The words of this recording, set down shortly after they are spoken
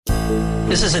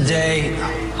This is a day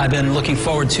I've been looking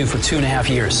forward to for 2.5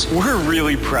 years. We're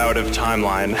really proud of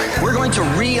Timeline. We're going to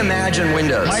reimagine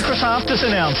Windows. Microsoft is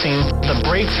announcing the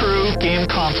breakthrough game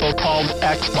console called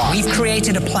Xbox. We've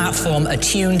created a platform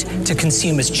attuned to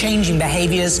consumers' changing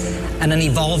behaviors and an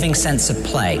evolving sense of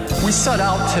play. We set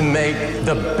out to make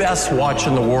the best watch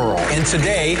in the world. And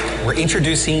today, we're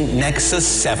introducing Nexus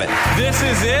 7. This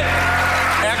is it,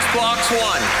 Xbox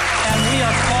One. And we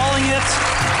are calling it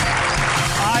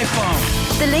iPhone.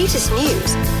 The latest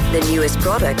news, the newest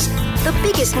products, the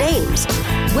biggest names.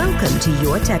 Welcome to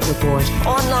Your Tech Report.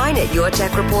 Online at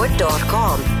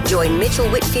yourtechreport.com. Join Mitchell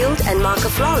Whitfield and Mark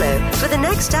Aflalo for the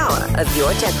next hour of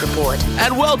Your Tech Report.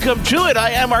 And welcome to it.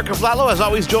 I am Mark Aflalo, as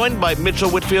always joined by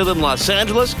Mitchell Whitfield in Los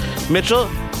Angeles. Mitchell,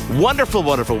 wonderful,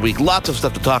 wonderful week. Lots of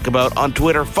stuff to talk about on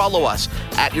Twitter. Follow us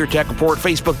at Your Tech Report,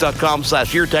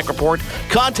 Facebook.com/Your Tech Report.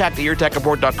 Contact at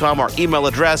yourtechreport.com, our email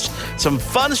address. Some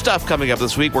fun stuff coming up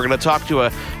this week. We're going to talk to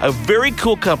a very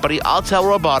cool company, Autel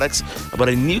Robotics, about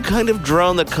a new kind of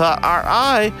drone that caught our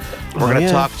eye. We're going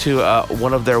to talk to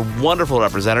one of their wonderful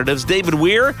representatives, David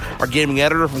Weir, our gaming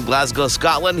editor from Glasgow,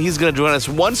 Scotland. He's going to join us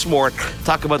once more,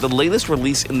 talk about the latest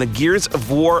release in the Gears of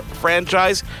War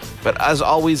franchise. But as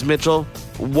always, Mitchell,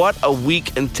 what a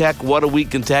week in tech. What a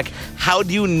week in tech. How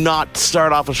do you not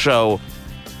start off a show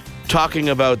talking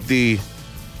about the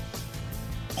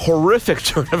horrific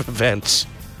turn of events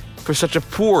for such a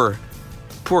poor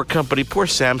company? Poor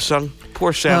Samsung.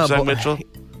 Poor Samsung, Mitchell.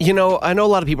 You know, I know a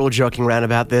lot of people are joking around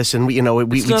about this, and we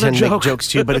tend to make jokes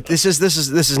too. But this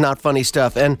is not funny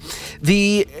stuff. And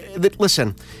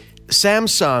listen,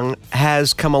 Samsung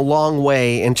has come a long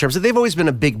way in terms of, they've always been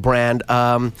a big brand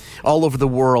all over the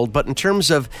world, but in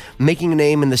terms of making a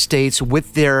name in the States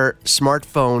with their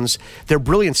smartphones, their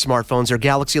brilliant smartphones, their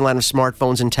Galaxy line of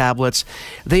smartphones and tablets,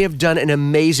 they have done an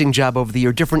amazing job over the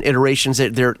year. Different iterations,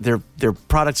 their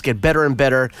products get better and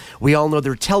better. We all know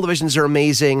their televisions are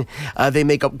amazing. They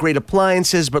make up great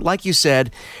appliances, but like you said,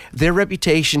 their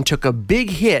reputation took a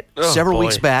big hit several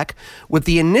weeks back with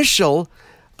the initial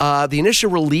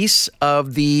release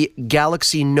of the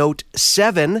Galaxy Note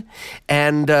 7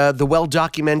 and the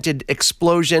well-documented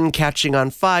explosion, catching on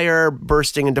fire,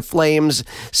 bursting into flames,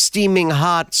 steaming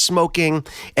hot, smoking.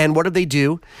 And what did they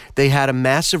do? They had a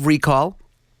massive recall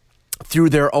through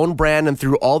their own brand and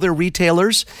through all their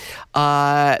retailers.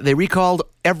 They recalled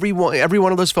every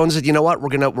one of those phones. Said, you know what, we're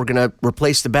gonna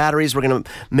replace the batteries. We're gonna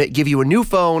give you a new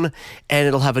phone, and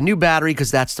it'll have a new battery because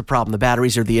that's the problem. The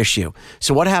batteries are the issue.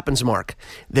 So what happens, Mark?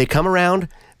 They come around.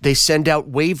 They send out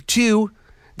wave 2.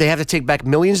 They have to take back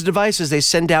millions of devices. They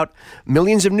send out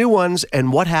millions of new ones,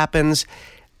 and what happens?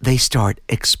 They start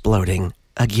exploding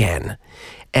again.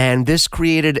 And this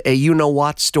created a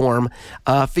you-know-what storm,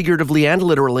 figuratively and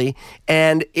literally,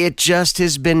 and it just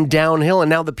has been downhill. And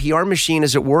now the PR machine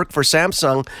is at work for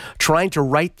Samsung, trying to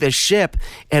right this ship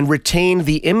and retain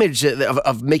the image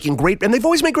of making great, and they've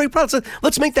always made great products.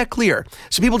 Let's make that clear,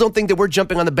 so people don't think that we're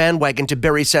jumping on the bandwagon to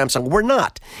bury Samsung. We're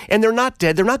not. And they're not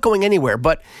dead. They're not going anywhere.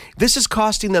 But this is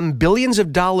costing them billions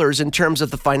of dollars in terms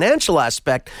of the financial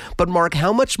aspect. But Mark,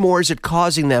 how much more is it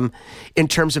causing them in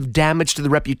terms of damage to the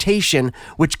reputation,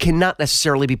 which cannot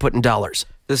necessarily be put in dollars?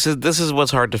 This is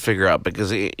what's hard to figure out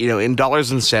because, you know, in dollars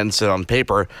and cents and on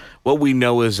paper, what we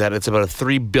know is that it's about a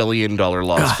 $3 billion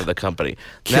loss for the company.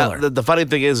 Killer. Now, the funny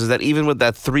thing is that even with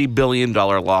that $3 billion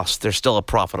loss, they're still a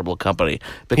profitable company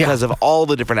because of all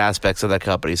the different aspects of that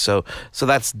company. So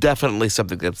that's definitely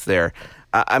something that's there.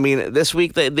 I mean, this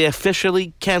week they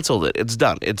officially canceled it. It's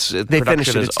done.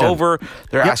 Production is over.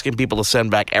 They're asking people to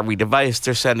send back every device.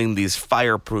 They're sending these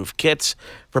fireproof kits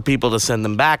for people to send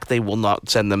them back. They will not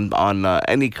send them on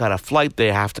any kind of flight. They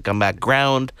have to come back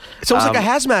ground. It's almost like a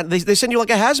hazmat. They send you like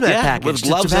a hazmat package with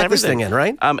gloves to pack and everything this thing in,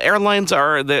 right? Airlines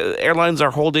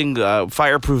are holding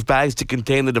fireproof bags to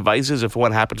contain the devices if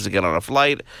one happens to get on a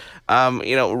flight.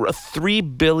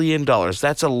 $3 billion.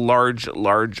 That's a large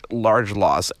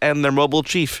loss. And their mobile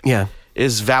chief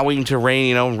is vowing to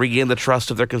regain the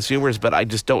trust of their consumers. But I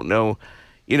just don't know.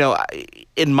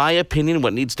 In my opinion,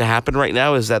 what needs to happen right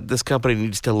now is that this company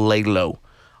needs to lay low.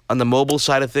 On the mobile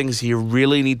side of things, you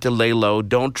really need to lay low.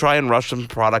 Don't try and rush some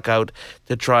product out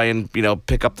to try and,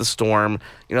 pick up the storm.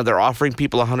 They're offering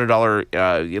people a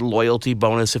 $100 loyalty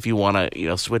bonus if you want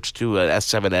to, switch to an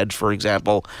S7 Edge, for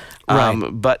example. Right.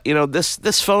 But,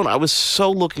 this phone, I was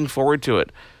so looking forward to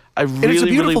it. It's a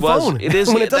beautiful phone. It is.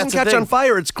 When it doesn't catch on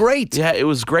fire, it's great. Yeah, it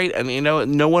was great. And,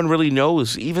 no one really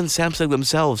knows. Even Samsung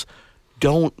themselves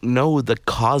don't know the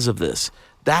cause of this.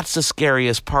 That's the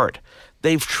scariest part.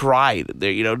 They've tried.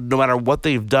 No matter what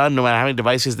they've done, no matter how many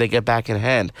devices they get back in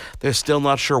hand, they're still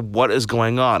not sure what is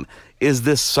going on. Is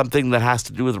this something that has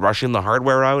to do with rushing the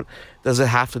hardware out? Does it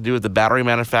have to do with the battery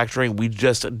manufacturing? We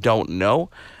just don't know.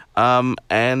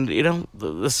 And,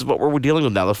 this is what we're dealing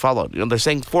with now, the fallout. They're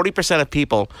saying 40% of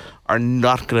people are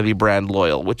not going to be brand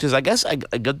loyal, which is, I guess,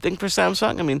 a good thing for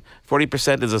Samsung. I mean,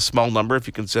 40% is a small number if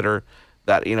you consider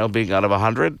that, being out of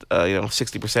 100,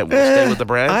 60% will stay with the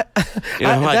brand.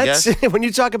 I guess. When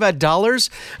you talk about dollars,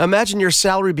 imagine your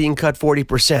salary being cut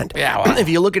 40%. Yeah, wow. If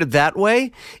you look at it that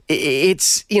way,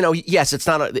 it's, yes, it's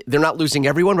not, they're not losing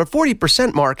everyone, but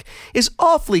 40%, Mark, is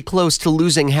awfully close to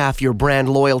losing half your brand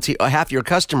loyalty, half your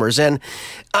customers. And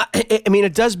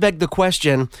it does beg the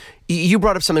question. You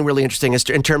brought up something really interesting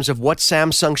in terms of what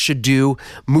Samsung should do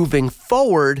moving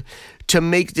forward to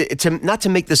not to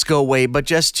make this go away, but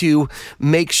just to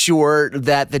make sure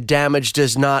that the damage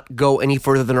does not go any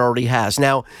further than it already has.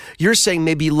 Now, you're saying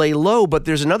maybe lay low, but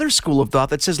there's another school of thought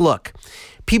that says, look,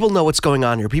 people know what's going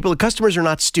on here. Customers are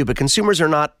not stupid. Consumers are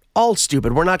not all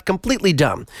stupid. We're not completely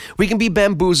dumb. We can be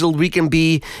bamboozled. We can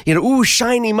be,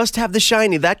 shiny, must have the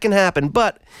shiny. That can happen,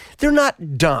 but they're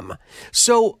not dumb.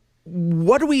 So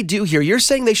what do we do here? You're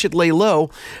saying they should lay low.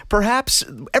 Perhaps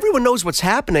everyone knows what's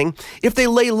happening. If they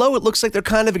lay low, it looks like they're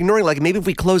kind of ignoring, like maybe if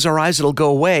we close our eyes, it'll go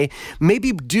away.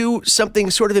 Maybe do something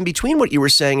sort of in between what you were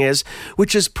saying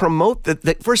which is promote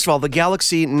first of all, the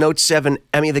Galaxy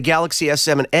the Galaxy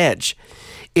S7 Edge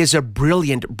is a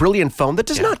brilliant phone that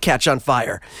does not catch on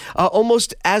fire.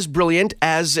 Almost as brilliant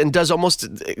and does almost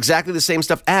exactly the same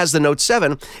stuff as the Note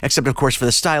 7, except of course for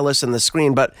the stylus and the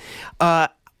screen. But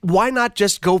why not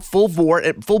just go full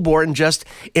bore and just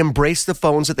embrace the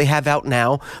phones that they have out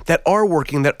now that are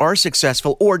working, that are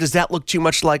successful? Or does that look too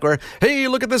much like, hey,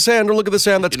 look at this hand, or look at this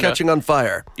hand that's catching on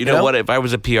fire? You know what? If I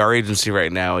was a PR agency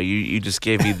right now, you just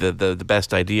gave me the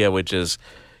best idea, which is,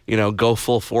 go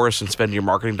full force and spend your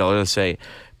marketing dollars and say,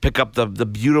 pick up the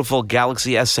beautiful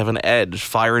Galaxy S7 Edge,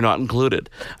 fire not included.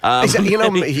 Exactly. You're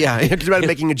about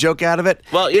making a joke out of it.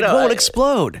 Well, it won't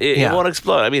explode. It won't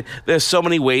explode. I mean, there's so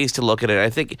many ways to look at it.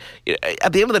 I think,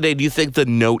 at the end of the day, do you think the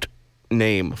Note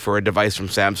name for a device from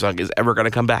Samsung is ever going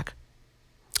to come back?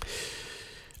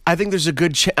 I think there's a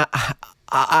good chance.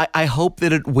 I hope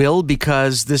that it will,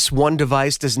 because this one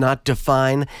device does not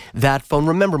define that phone.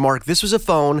 Remember, Mark, this was a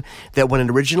phone that when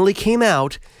it originally came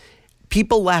out,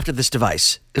 people laughed at this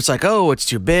device. It's like, oh, it's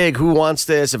too big. Who wants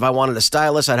this? If I wanted a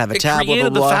stylus, I'd have a tablet. They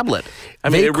created the phablet.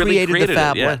 They really created the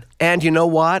phablet. Yeah. And you know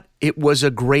what? It was a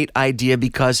great idea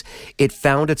because it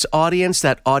found its audience.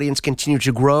 That audience continued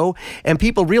to grow. And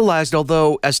people realized,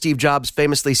 although, as Steve Jobs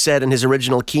famously said in his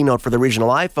original keynote for the original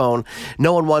iPhone,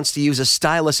 no one wants to use a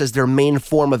stylus as their main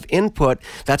form of input.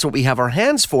 That's what we have our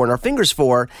hands for and our fingers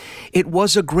for. It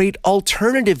was a great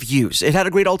alternative use. It had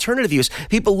a great alternative use.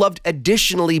 People loved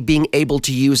additionally being able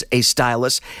to use a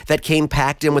stylus that came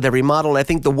packed in with every model. And I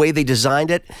think the way they designed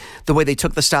it, the way they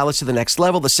took the stylus to the next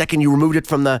level, the second you removed it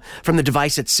from the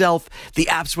device itself, the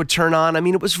apps would turn on. I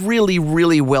mean, it was really,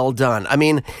 really well done. I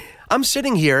mean, I'm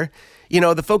sitting here,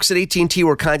 the folks at AT&T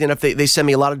were kind enough. They send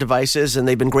me a lot of devices, and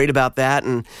they've been great about that.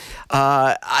 And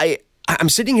I'm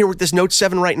sitting here with this Note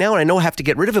 7 right now, and I know I have to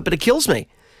get rid of it, but it kills me.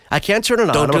 I can't turn it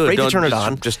on. I'm afraid to turn it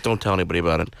on. Just don't tell anybody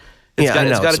about it. It's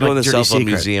got to go in the cell phone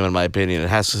museum, in my opinion.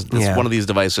 It's one of these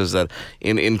devices that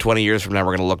in 20 years from now,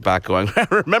 we're going to look back going,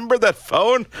 remember that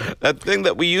phone? That thing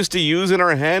that we used to use in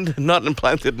our hand, not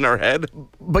implanted in our head?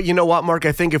 But you know what, Mark?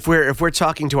 I think if we're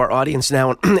talking to our audience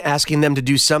now and asking them to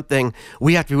do something,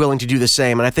 we have to be willing to do the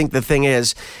same. And I think the thing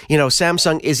is,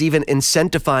 Samsung is even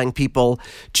incentivizing people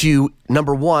to,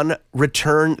 number one,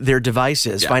 return their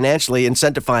devices, financially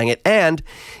incentivizing it, and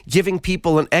giving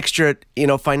people an extra,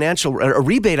 financial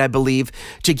rebate, I believe,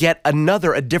 to get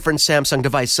a different Samsung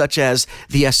device, such as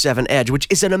the S7 Edge, which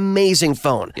is an amazing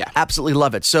phone. Yeah. Absolutely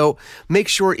love it. So make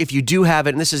sure if you do have it,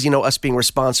 and this is, us being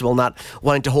responsible, not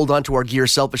wanting to hold on to our gear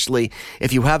selfishly.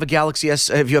 If you have a Galaxy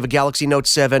Note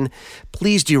 7,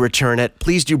 please do return it.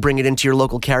 Please do bring it into your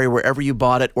local carrier wherever you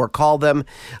bought it, or call them,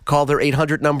 call their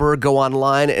 800 number, go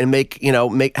online and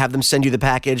have them send you the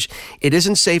package. It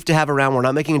isn't safe to have around. We're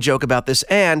not making a joke about this.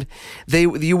 And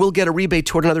you will get a rebate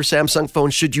toward another Samsung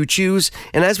phone should you choose.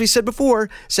 And as we said before,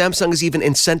 Samsung is even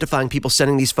incentivizing people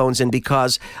sending these phones in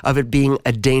because of it being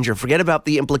a danger. Forget about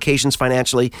the implications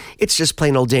financially. It's just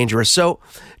plain old dangerous. So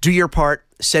do your part.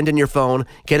 Send in your phone.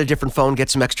 Get a different phone. Get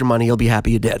some extra money. You'll be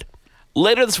happy you did.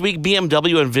 Later this week,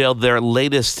 BMW unveiled their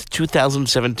latest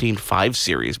 2017 5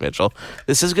 Series, Mitchell.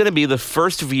 This is going to be the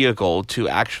first vehicle to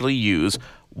actually use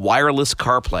wireless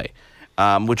CarPlay.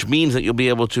 which means that you'll be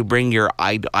able to bring your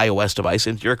iOS device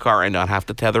into your car and not have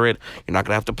to tether it. You're not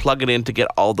going to have to plug it in to get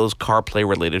all those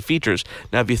CarPlay-related features.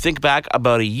 Now, if you think back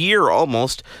about a year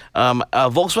almost,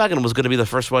 Volkswagen was going to be the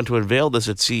first one to unveil this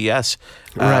at CES,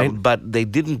 right? But they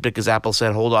didn't because Apple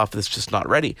said, hold off, it's just not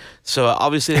ready. So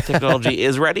obviously the technology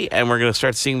is ready, and we're going to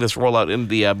start seeing this roll out in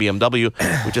the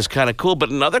BMW, which is kind of cool. But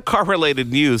in other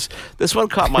car-related news, this one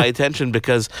caught my attention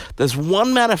because there's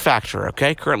one manufacturer,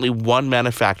 currently one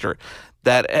manufacturer,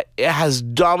 that has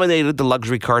dominated the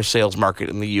luxury car sales market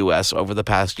in the U.S. over the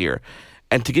past year.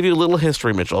 And to give you a little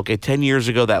history, Mitchell, 10 years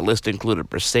ago, that list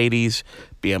included Mercedes,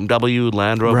 BMW,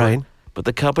 Land Rover. Right. But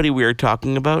the company we are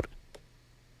talking about,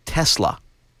 Tesla.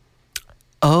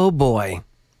 Oh, boy.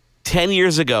 10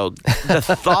 years ago, the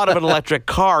thought of an electric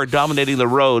car dominating the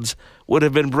roads would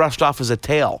have been brushed off as a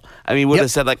tale. I mean, would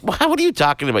have said, what are you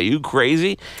talking about? You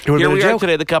crazy? Here we are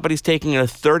today. The company's taking a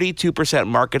 32%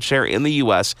 market share in the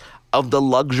U.S. of the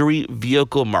luxury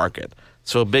vehicle market.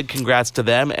 So big congrats to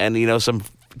them, and, some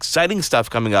exciting stuff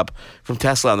coming up from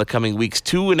Tesla in the coming weeks.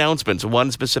 2 announcements,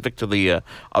 one specific to the,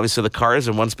 obviously the cars,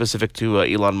 and one specific to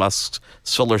Elon Musk's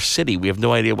Solar City. We have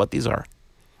no idea what these are.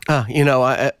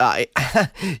 I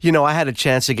had a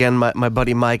chance again. My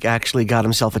buddy Mike actually got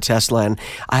himself a Tesla, and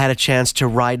I had a chance to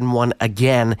ride in one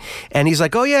again. And he's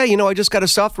like, "Oh yeah, I just got a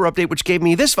software update which gave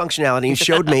me this functionality." He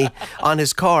showed me on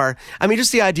his car. I mean,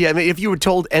 just the idea. I mean, if you were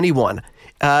told anyone,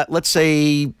 let's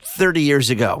say 30 years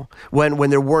ago,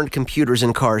 when there weren't computers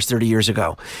in cars 30 years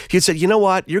ago, if you'd said, "You know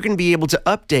what? You're going to be able to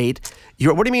update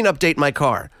your." What do you mean update my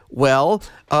car? Well,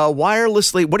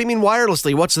 wirelessly. What do you mean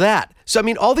wirelessly? What's that? So, I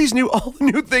mean, all the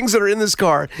new things that are in this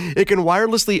car, it can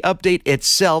wirelessly update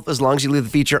itself as long as you leave the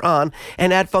feature on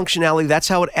and add functionality. That's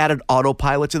how it added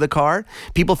autopilot to the car.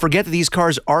 People forget that these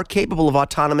cars are capable of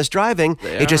autonomous driving.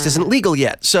 It just isn't legal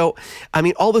yet. So, I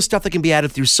mean, all the stuff that can be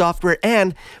added through software,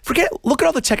 and look at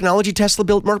all the technology Tesla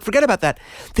built, Mark. Forget about that.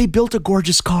 They built a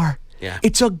gorgeous car. Yeah.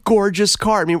 It's a gorgeous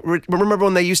car. I mean, remember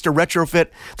when they used to retrofit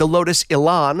the Lotus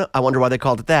Elan? I wonder why they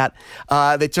called it that.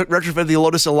 They retrofitted the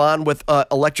Lotus Elan with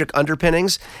electric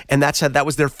underpinnings, and that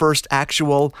was their first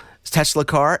actual Tesla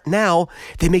car. Now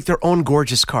they make their own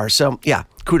gorgeous car. So, yeah,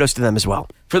 kudos to them as well.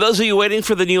 For those of you waiting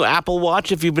for the new Apple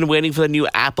Watch, if you've been waiting for the new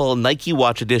Apple Nike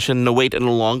Watch edition, no wait any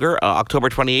longer. October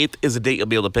 28th is the date you'll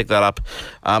be able to pick that up.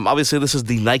 Obviously, this is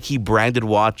the Nike branded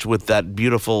watch with that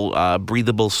beautiful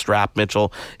breathable strap,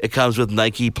 Mitchell. It comes with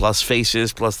Nike Plus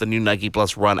Faces, plus the new Nike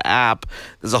Plus Run app.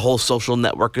 There's a whole social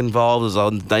network involved. There's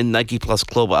a Nike Plus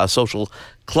social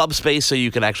club space, so you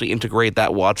can actually integrate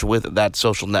that watch with that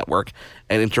social network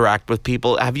and interact with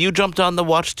people. Have you jumped on the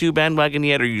Watch 2 bandwagon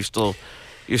yet, or are you still...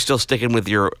 You're still sticking with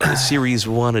your Series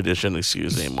 1 edition,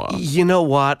 excuse me. You know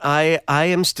what? I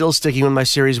am still sticking with my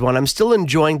Series 1. I'm still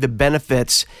enjoying the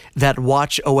benefits that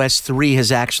Watch OS 3 has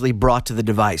actually brought to the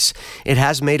device. It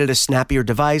has made it a snappier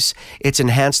device. It's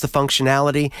enhanced the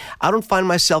functionality. I don't find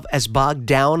myself as bogged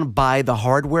down by the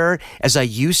hardware as I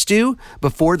used to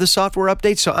before the software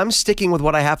update, so I'm sticking with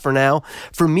what I have for now.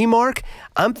 For me, Mark,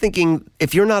 I'm thinking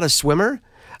if you're not a swimmer,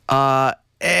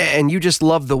 and you just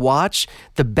love the watch,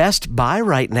 the best buy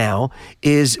right now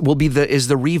is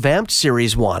the revamped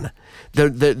Series 1.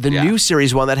 The new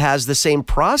Series 1 that has the same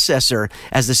processor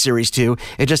as the Series 2.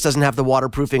 It just doesn't have the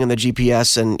waterproofing and the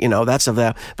GPS and, that's of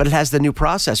that, but it has the new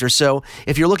processor. So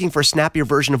if you're looking for a snappier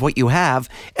version of what you have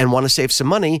and want to save some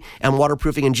money, and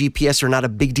waterproofing and GPS are not a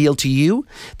big deal to you,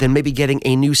 then maybe getting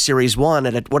a new Series 1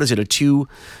 at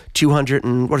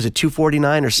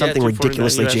 $249 or something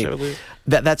ridiculously cheap.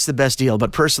 That's the best deal.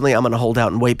 But personally, I'm going to hold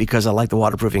out and wait because I like the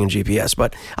waterproofing and GPS.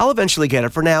 But I'll eventually get it.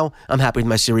 For now, I'm happy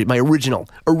with my original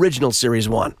Series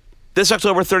 1. This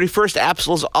October 31st,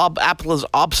 Apple is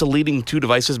obsoleting 2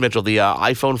 devices, Mitchell. The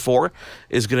iPhone 4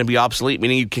 is going to be obsolete,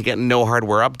 meaning you can get no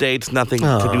hardware updates, nothing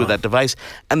to do with that device.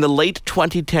 And the late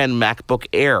 2010 MacBook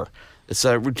Air. It's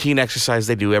a routine exercise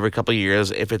they do every couple of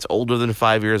years. If it's older than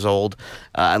 5 years old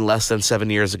and less than 7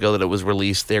 years ago that it was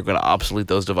released, they're going to obsolete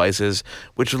those devices,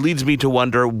 which leads me to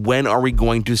wonder, when are we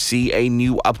going to see a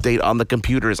new update on the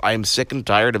computers? I am sick and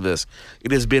tired of this.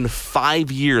 It has been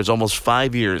 5 years, almost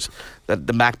 5 years, that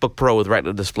the MacBook Pro with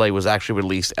Retina display was actually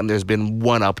released, and there's been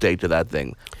one update to that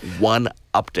thing. One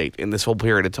update in this whole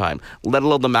period of time, let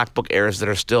alone the MacBook Airs that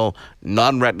are still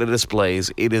non-Retina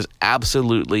displays. It is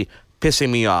absolutely pissing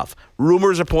me off.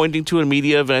 Rumors are pointing to a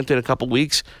media event in a couple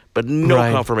weeks, but no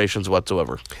confirmations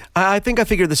whatsoever. I think I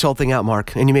figured this whole thing out,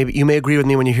 Mark, and you may agree with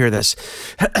me when you hear this.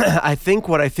 I think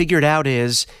what I figured out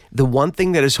is the one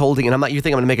thing that is holding, and you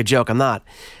think I'm going to make a joke, I'm not.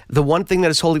 The one thing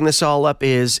that is holding this all up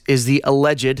is the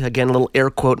alleged, again, a little air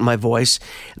quote in my voice,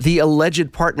 the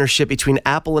alleged partnership between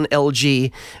Apple and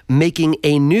LG making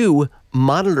a new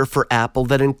monitor for Apple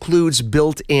that includes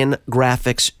built-in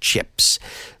graphics chips.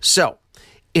 So,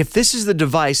 if this is the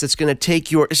device that's going to take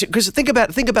your... Because think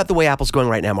about the way Apple's going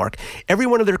right now, Mark. Every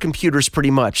one of their computers pretty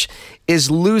much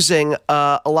is losing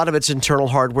a lot of its internal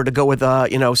hardware to go with,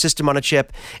 system on a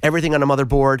chip, everything on a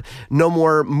motherboard, no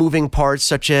more moving parts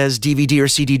such as DVD or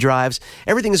CD drives.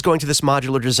 Everything is going to this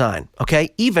modular design,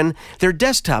 okay? Even their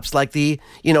desktops like the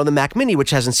Mac Mini, which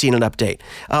hasn't seen an update,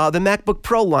 the MacBook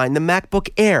Pro line, the MacBook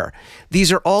Air.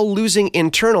 These are all losing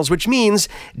internals, which means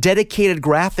dedicated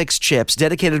graphics chips,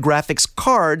 dedicated graphics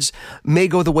cards may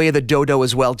go the way of the Dodo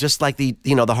as well, just like the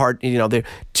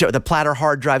platter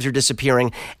hard drives are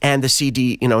disappearing and the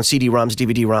CD-ROMs,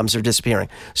 DVD-ROMs are disappearing.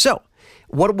 So,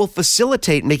 what will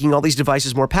facilitate making all these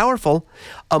devices more powerful?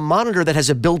 A monitor that has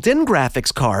a built-in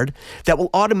graphics card that will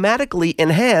automatically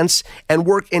enhance and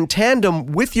work in tandem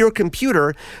with your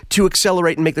computer to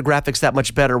accelerate and make the graphics that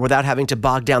much better without having to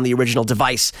bog down the original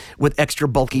device with extra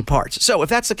bulky parts. So if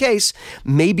that's the case,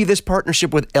 maybe this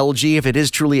partnership with LG, if it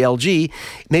is truly LG,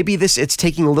 maybe it's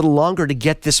taking a little longer to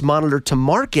get this monitor to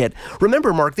market.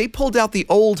 Remember, Mark, they pulled out the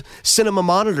old cinema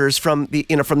monitors from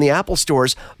the Apple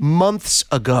stores months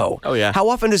ago. Oh, yeah. How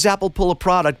often does Apple pull a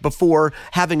product before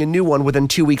having a new one within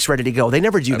 2 weeks ready to go? They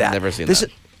never do that. I've never seen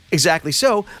that. Exactly.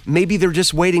 So maybe they're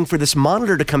just waiting for this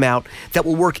monitor to come out that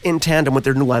will work in tandem with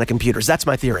their new line of computers. That's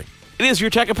my theory. It is your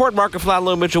Tech Report. Mark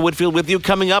Aflalo, Mitchell Whitfield with you.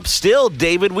 Coming up still,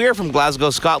 David Weir from Glasgow,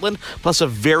 Scotland, plus a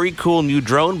very cool new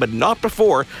drone, but not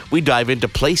before we dive into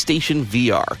PlayStation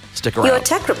VR. Stick around. Your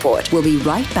Tech Report will be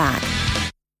right back.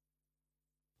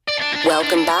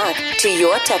 Welcome back to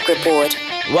Your Tech Report.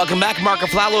 Welcome back. Mark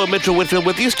Aflalo and Mitchell Whitfield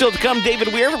with you. Still to come,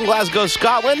 David Weir from Glasgow,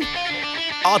 Scotland.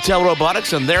 Autel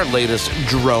Robotics and their latest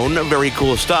drone. Very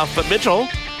cool stuff. But Mitchell.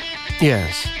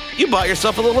 Yes? You bought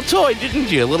yourself a little toy,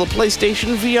 didn't you? A little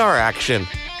PlayStation VR action.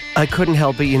 I couldn't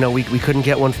help it. We couldn't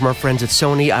get one from our friends at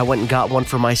Sony. I went and got one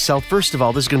for myself. First of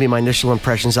all, this is going to be my initial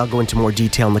impressions. I'll go into more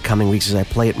detail in the coming weeks as I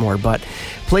play it more. But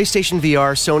PlayStation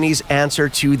VR, Sony's answer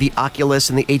to the Oculus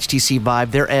and the HTC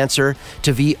Vive, their answer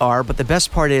to VR. But the best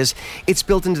part is it's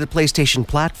built into the PlayStation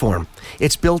platform.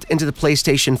 It's built into the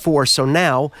PlayStation 4. So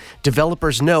now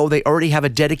developers know they already have a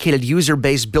dedicated user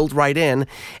base built right in,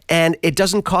 and it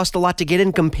doesn't cost a lot to get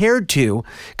in compared to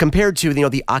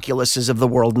the Oculuses of the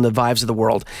world and the Vives of the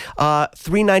world.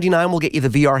 $399 will get you the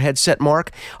VR headset,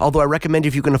 Mark. Although I recommend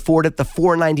if you can afford it, the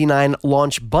 $499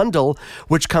 launch bundle,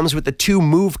 which comes with the 2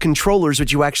 Move controllers,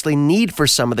 which you actually need for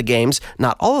some of the games,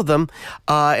 not all of them,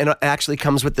 and it actually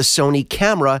comes with the Sony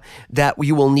camera that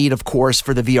you will need, of course,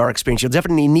 for the VR experience. You'll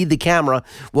definitely need the camera,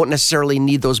 won't necessarily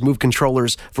need those Move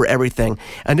controllers for everything.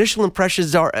 Initial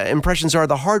impressions are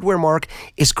the hardware, Mark,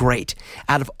 is great.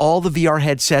 Out of all the VR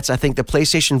headsets, I think the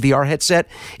PlayStation VR headset,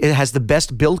 it has the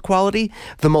best build quality,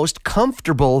 the most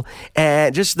comfortable,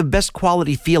 and just the best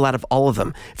quality feel out of all of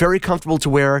them. Very comfortable to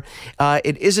wear.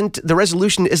 The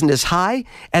resolution isn't as high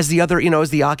as the other, as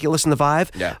the Oculus and the Vive.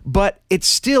 Yeah. But it's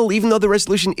still, even though the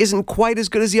resolution isn't quite as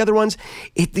good as the other ones,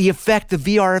 the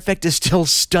VR effect is still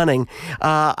stunning.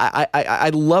 I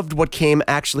loved what came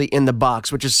actually in the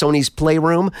box, which is Sony's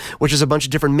Playroom, which is a bunch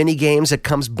of different mini games that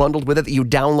comes bundled with it that you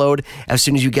download as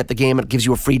soon as you get the game. It gives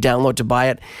you a free download to buy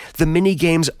it. The mini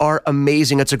games are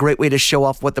amazing. It's a great way to show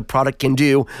off what the product can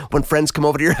do when friends come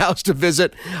over to your house to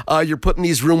visit. You're put in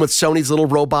these rooms with Sony's little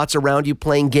robots around you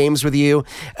playing games with you.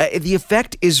 The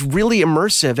effect is really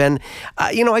immersive. And,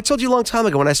 I told you a long time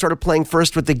ago when I started playing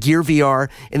first with the Gear VR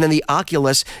and then the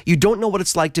Oculus, you don't know what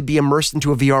it's like to be immersed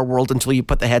into a VR world until you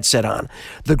put the headset on.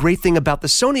 The great thing about the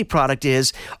Sony product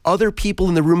is other people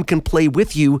in the room can play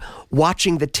with you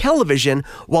watching the television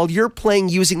while you're playing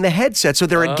using the headset. So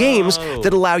there are games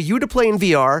that allow you to play in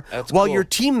VR while your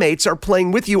teammates are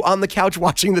playing with you on the couch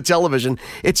watching the television.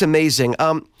 It's amazing.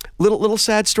 Little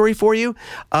sad story for you.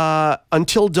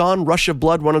 Until Dawn, Rush of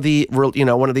Blood, one of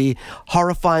the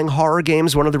horrifying horror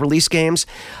games, one of the release games.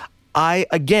 I,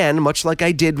 again, much like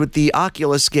I did with the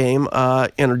Oculus game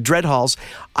in Dread Halls,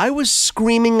 I was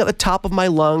screaming at the top of my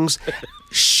lungs,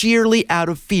 sheerly out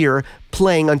of fear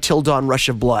playing Until Dawn Rush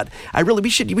of Blood. We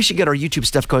should get our YouTube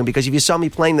stuff going, because if you saw me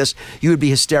playing this, you would be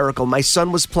hysterical. My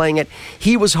son was playing it.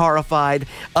 He was horrified.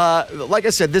 Like I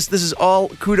said, this is all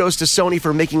kudos to Sony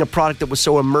for making a product that was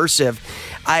so immersive.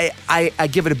 I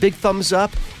give it a big thumbs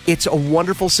up. It's a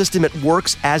wonderful system. It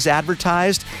works as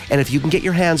advertised, and if you can get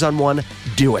your hands on one,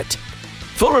 do it.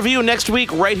 Full review next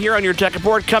week right here on your Tech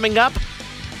Report. Coming up,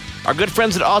 our good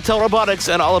friends at Autel Robotics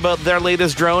and all about their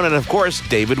latest drone, and of course,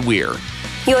 David Weir.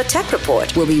 Your Tech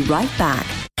Report. We'll be right back.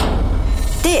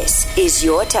 This is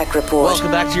Your Tech Report.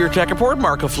 Welcome back to your Tech Report.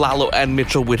 Marco Flalo and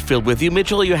Mitchell Whitfield with you.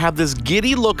 Mitchell, you have this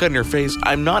giddy look on your face.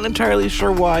 I'm not entirely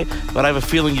sure why, but I have a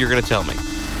feeling you're going to tell me.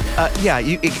 Yeah,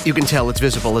 you can tell it's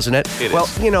visible, isn't it? It well,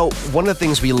 is. One of the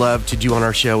things we love to do on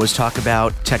our show is talk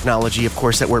about technology, of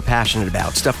course, that we're passionate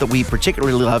about, stuff that we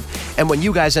particularly love. And when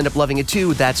you guys end up loving it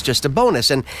too, that's just a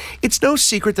bonus. And it's no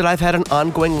secret that I've had an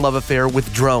ongoing love affair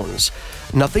with drones.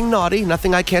 Nothing naughty,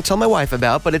 nothing I can't tell my wife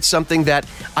about, but it's something that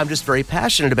I'm just very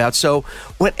passionate about. So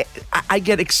when I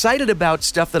get excited about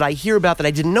stuff that I hear about that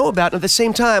I didn't know about, and at the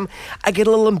same time, I get a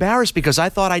little embarrassed because I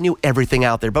thought I knew everything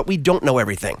out there, but we don't know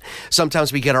everything.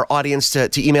 Sometimes we get our audience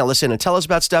to email us in and tell us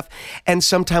about stuff, and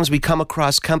sometimes we come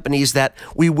across companies that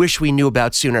we wish we knew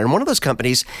about sooner. And one of those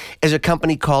companies is a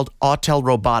company called Autel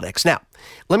Robotics. Now,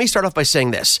 let me start off by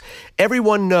saying this.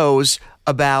 Everyone knows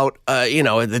about,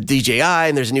 the DJI,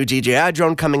 and there's a new DJI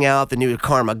drone coming out, the new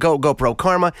GoPro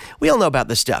Karma. We all know about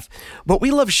this stuff. But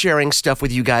we love sharing stuff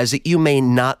with you guys that you may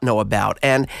not know about.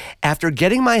 And after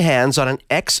getting my hands on an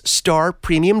X-Star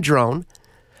premium drone,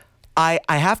 I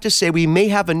have to say we may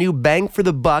have a new bang for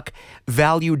the buck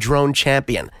value drone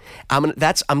champion. I'm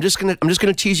just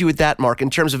gonna tease you with that, Mark, in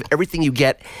terms of everything you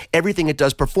get, everything it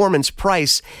does, performance,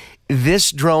 price.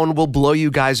 This drone will blow you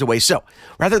guys away. So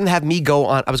rather than have me go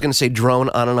on, I was going to say drone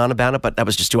on and on about it, but that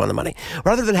was just too on the money.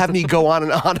 Rather than have me go on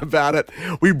and on about it,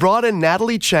 we brought in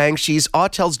Natalie Cheng. She's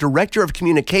Autel's Director of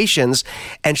Communications,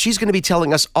 and she's going to be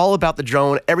telling us all about the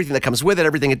drone, everything that comes with it,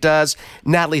 everything it does.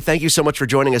 Natalie, thank you so much for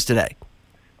joining us today.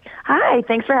 Hi,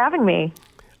 thanks for having me.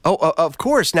 Oh, of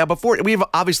course. Now, before we have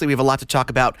a lot to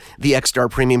talk about the X-Star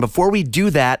Premium. Before we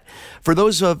do that, for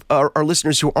those of our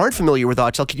listeners who aren't familiar with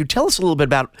Autel, can you tell us a little bit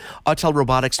about Autel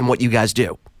Robotics and what you guys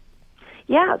do?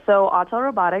 Yeah, so Autel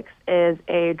Robotics is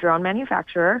a drone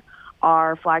manufacturer.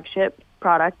 Our flagship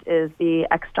product is the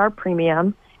X-Star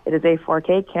Premium. It is a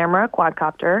 4K camera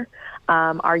quadcopter.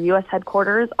 Our U.S.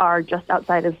 headquarters are just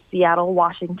outside of Seattle,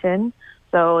 Washington.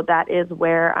 So that is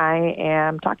where I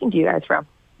am talking to you guys from.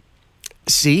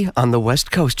 See, on the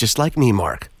West Coast, just like me,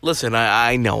 Mark. Listen,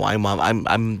 I know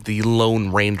I'm the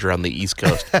Lone Ranger on the East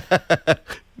Coast.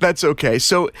 That's okay.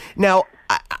 So now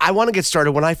I want to get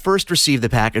started. When I first received the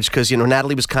package, because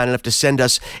Natalie was kind enough to send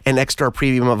us an X-Star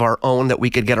Premium of our own that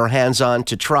we could get our hands on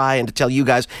to try and to tell you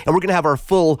guys, and we're going to have our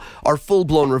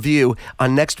full-blown review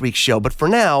on next week's show. But for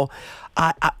now,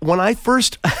 when I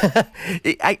first,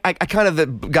 I kind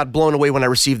of got blown away when I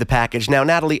received the package. Now,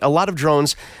 Natalie, a lot of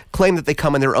drones claim that they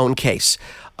come in their own case.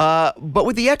 But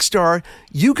with the X-Star,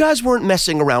 you guys weren't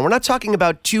messing around. We're not talking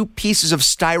about two pieces of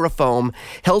styrofoam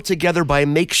held together by a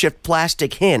makeshift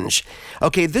plastic hinge.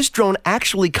 Okay, this drone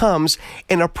actually comes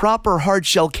in a proper hard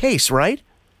shell case, right?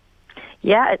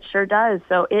 Yeah, it sure does.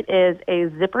 So it is a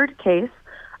zippered case.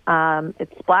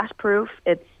 It's splash-proof.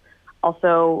 It's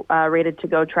also rated to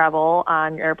go travel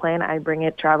on your airplane. I bring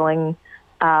it traveling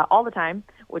all the time,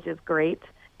 which is great.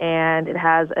 And it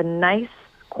has a nice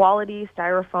quality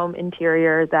styrofoam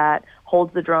interior that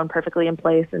holds the drone perfectly in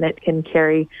place, and it can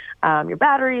carry your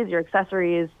batteries, your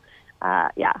accessories.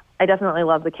 I definitely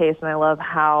love the case, and I love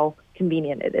how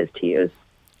convenient it is to use.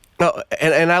 No,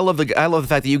 and I love the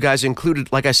fact that you guys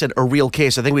included, like I said, a real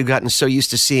case. I think we've gotten so used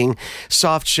to seeing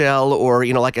soft shell or,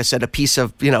 like I said, a piece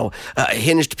of, a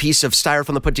hinged piece of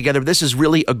styrofoam to put together. This is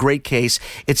really a great case.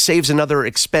 It saves another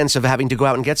expense of having to go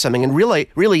out and get something. And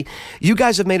really, you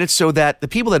guys have made it so that the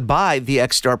people that buy the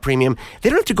X-Star Premium, they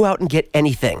don't have to go out and get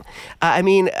anything. I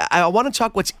want to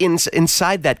talk what's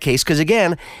inside that case, because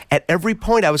again, at every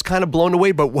point I was kind of blown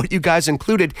away by what you guys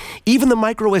included. Even the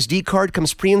micro SD card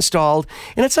comes pre-installed,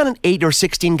 and it's not an 8 or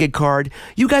 16 gig card.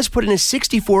 You guys put in a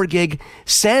 64 gig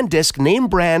SanDisk name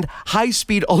brand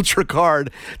high-speed ultra card.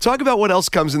 Talk about what else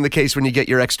comes in the case when you get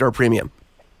your X-Star Premium.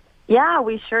 Yeah,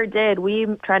 we sure did. We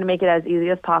try to make it as easy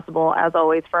as possible, as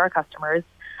always, for our customers.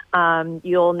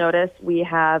 You'll notice we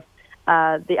have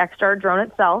the X-Star drone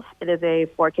itself. It is a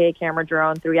 4K camera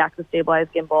drone, 3-axis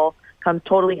stabilized gimbal, comes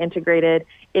totally integrated.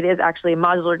 It is actually a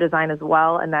modular design as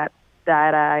well, and that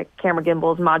camera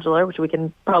gimbal is modular, which we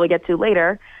can probably get to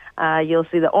later. You'll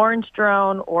see the orange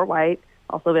drone or white,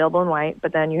 also available in white.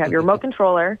 But then you have your remote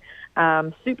controller,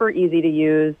 super easy to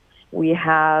use. We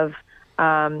have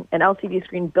an LCD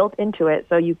screen built into it,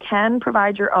 so you can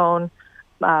provide your own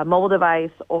mobile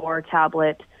device or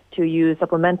tablet to use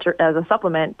as a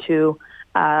supplement to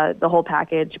the whole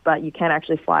package, but you can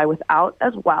actually fly without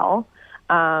as well.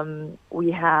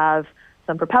 We have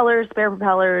some propellers, spare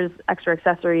propellers, extra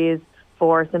accessories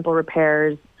for simple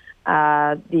repairs,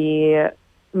 the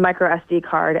micro SD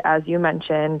card, as you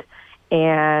mentioned,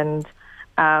 and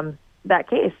that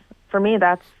case. For me,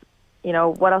 that's,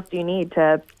 what else do you need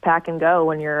to pack and go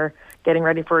when you're getting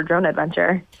ready for a drone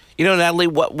adventure? Natalie,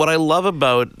 what I love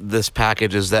about this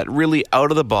package is that really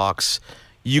out of the box,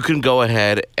 you can go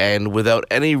ahead and without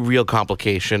any real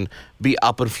complication be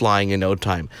up and flying in no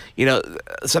time.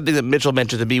 Something that Mitchell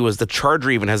mentioned to me was the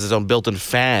charger even has its own built-in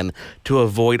fan to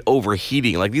avoid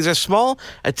overheating. Like, these are small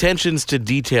attentions to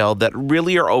detail that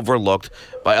really are overlooked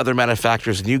by other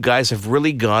manufacturers, and you guys have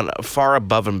really gone far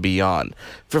above and beyond.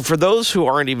 For those who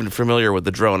aren't even familiar with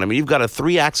the drone, you've got a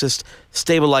 3-axis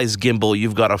stabilized gimbal,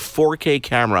 you've got a 4K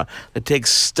camera that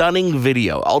takes stunning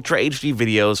video, Ultra HD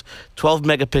videos, 12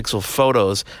 megapixel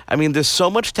photos. There's so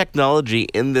much technology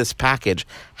in this package.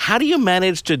 How do you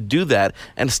manage to do that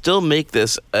and still make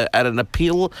this at an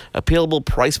appealable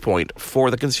price point for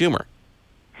the consumer?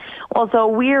 Well, so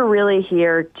we're really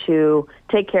here to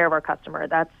take care of our customer.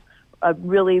 That's a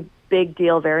really big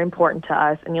deal, very important to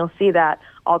us, and you'll see that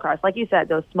all across. Like you said,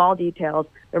 those small details,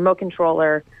 the remote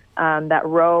controller, that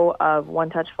row of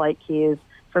one-touch flight keys.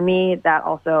 For me, that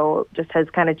also just has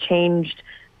kind of changed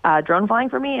drone flying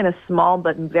for me in a small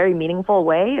but very meaningful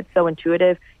way. It's so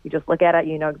intuitive. You just look at it,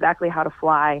 you know exactly how to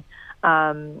fly.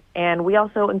 And we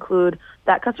also include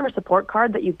that customer support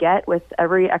card that you get with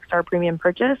every XR Premium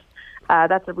purchase.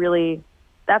 That's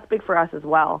big for us as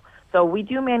well. So we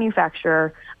do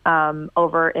manufacture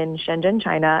over in Shenzhen,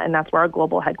 China, and that's where our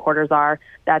global headquarters are.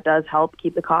 That does help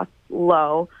keep the costs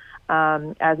low,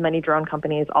 as many drone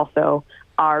companies also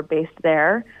are based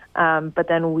there. But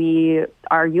then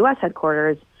our U.S.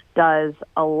 headquarters does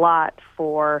a lot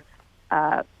for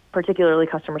particularly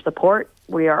customer support.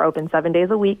 We are open 7 days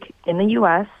a week in the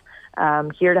U.S.,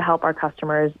 here to help our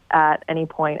customers at any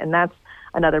point. And that's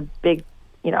another big,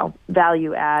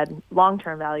 value add,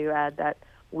 long-term value add that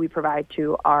we provide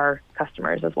to our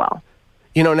customers as well.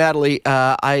 Natalie,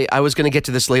 I was going to get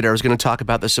to this later. I was going to talk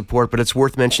about the support, but it's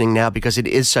worth mentioning now because it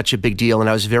is such a big deal, and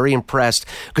I was very impressed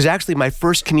because actually my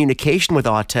first communication with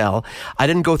Autel, I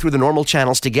didn't go through the normal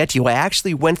channels to get to you. I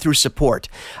actually went through support,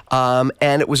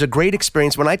 and it was a great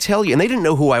experience. When I tell you, and they didn't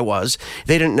know who I was.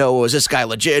 They didn't know, was this guy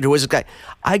legit? Who was this guy?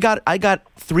 I got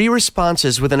 3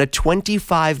 responses within a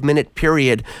 25-minute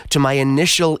period to my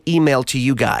initial email to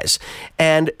you guys,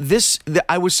 and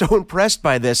I was so impressed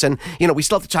by this. And we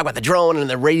still have to talk about the drone and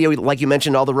the radio, like you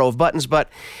mentioned, all the row of buttons, but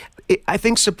I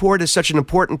think support is such an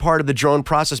important part of the drone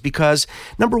process because,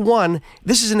 number one,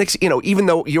 this is even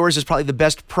though yours is probably the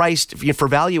best priced for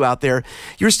value out there,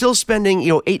 you're still spending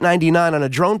 $8.99 on a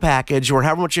drone package or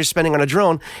however much you're spending on a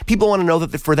drone. People want to know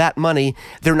that for that money,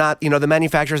 they're not, the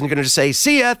manufacturer isn't going to just say,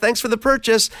 "See ya, thanks for the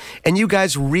purchase," and you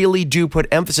guys really do put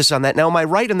emphasis on that. Now, am I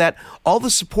right in that all the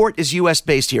support is U.S.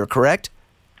 based here, correct?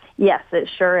 Yes, it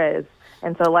sure is.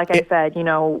 And so, like I said,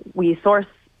 we source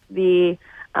the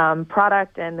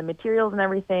product and the materials and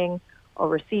everything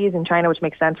overseas in China, which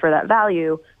makes sense for that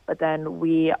value. But then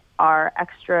we are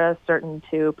extra certain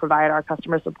to provide our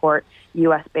customer support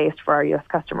U.S.-based for our U.S.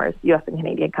 customers, U.S. and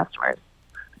Canadian customers.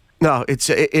 No,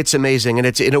 it's amazing, and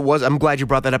it was. I'm glad you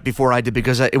brought that up before I did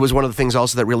because it was one of the things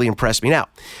also that really impressed me. Now,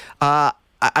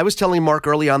 I was telling Mark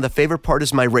early on the favorite part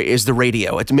is the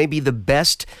radio. It's maybe the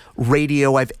best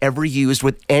radio I've ever used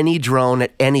with any drone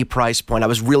at any price point. I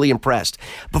was really impressed.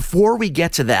 Before we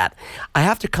get to that, I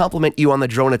have to compliment you on the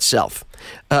drone itself.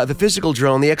 The physical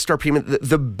drone, the XR Premium,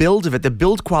 the build of it, the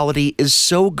build quality is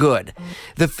so good.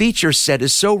 The feature set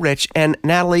is so rich. And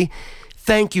Natalie,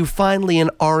 thank you. Finally,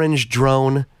 an orange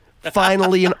drone.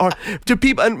 Finally, to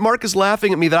people. And Mark is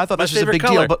laughing at me that I thought this was a big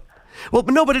deal, but. Well,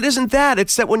 no, but it isn't that.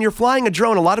 It's that when you're flying a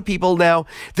drone, a lot of people now,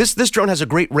 this drone has a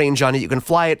great range on it. You can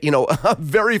fly it,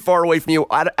 very far away from you,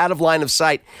 out of line of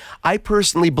sight. I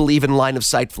personally believe in line of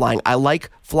sight flying. I like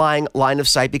flying line of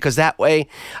sight because that way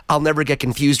I'll never get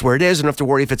confused where it is. I don't have to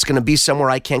worry if it's going to be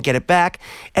somewhere I can't get it back.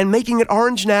 And making it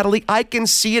orange, Natalie, I can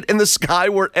see it in the sky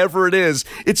wherever it is.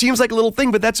 It seems like a little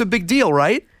thing, but that's a big deal,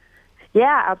 right?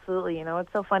 Yeah, absolutely.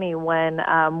 It's so funny when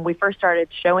we first started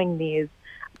showing these,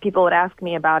 people would ask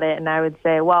me about it, and I would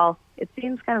say, well, it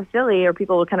seems kind of silly, or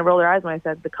people would kind of roll their eyes when I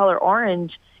said the color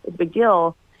orange is a big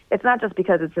deal. It's not just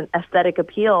because it's an aesthetic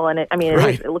appeal, and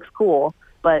it looks cool,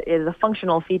 but it is a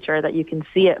functional feature that you can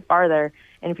see it farther.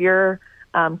 And if you're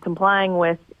complying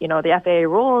with, the FAA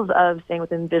rules of staying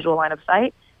within visual line of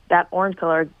sight, that orange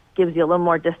color gives you a little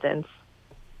more distance.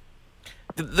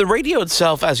 The radio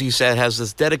itself, as you said, has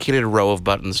this dedicated row of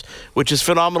buttons, which is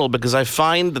phenomenal because I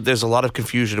find that there's a lot of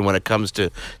confusion when it comes to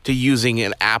using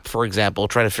an app, for example,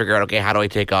 trying to figure out, okay, how do I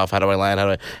take off? How do I land?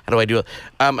 How do I do it?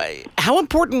 How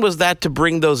important was that to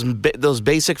bring those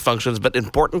basic functions, but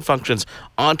important functions,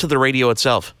 onto the radio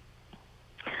itself?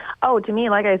 Oh, to me,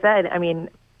 like I said,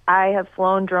 I have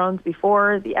flown drones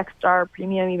before the X-Star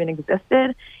Premium even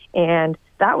existed, and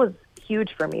that was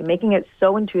huge for me, making it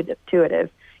so intuitive.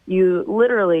 You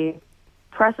literally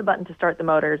press a button to start the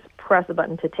motors, press a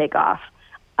button to take off.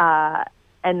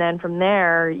 And then from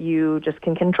there, you just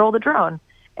can control the drone.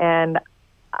 And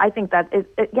I think that,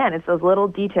 it's those little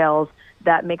details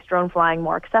that makes drone flying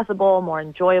more accessible, more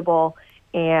enjoyable,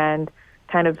 and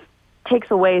kind of takes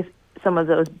away some of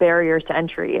those barriers to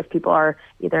entry. If people are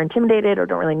either intimidated or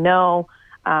don't really know,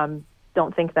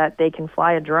 don't think that they can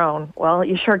fly a drone, well,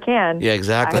 you sure can. Yeah,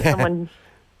 exactly.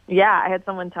 I had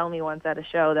someone tell me once at a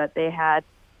show that they had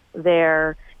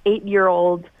their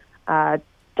 8-year-old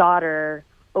daughter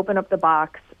open up the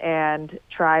box and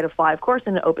try to fly, of course,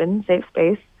 in an open, safe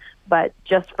space, but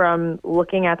just from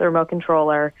looking at the remote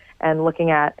controller and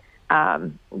looking at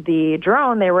the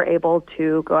drone, they were able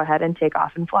to go ahead and take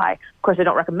off and fly. Of course, I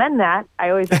don't recommend that.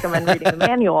 I always recommend reading the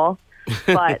manual.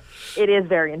 But it is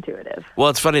very intuitive. Well,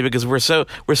 it's funny because we're so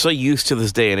used to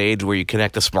this day and age where you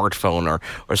connect a smartphone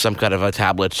or some kind of a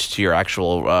tablet to your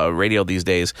actual radio these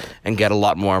days and get a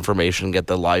lot more information, get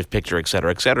the live picture, et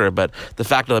cetera, et cetera. But the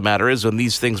fact of the matter is, when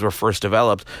these things were first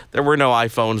developed, there were no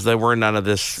iPhones, there were none of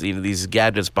this, these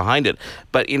gadgets behind it.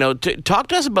 But talk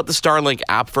to us about the Starlink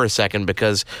app for a second,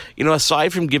 because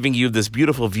aside from giving you this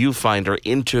beautiful viewfinder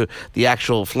into the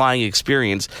actual flying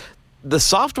experience, the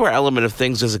software element of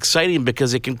things is exciting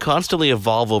because it can constantly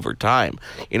evolve over time.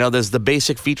 There's the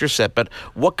basic feature set, but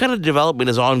what kind of development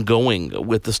is ongoing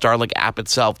with the Starlink app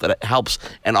itself that helps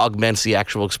and augments the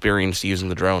actual experience using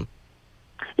the drone?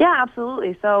 Yeah,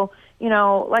 absolutely. So,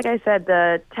 like I said,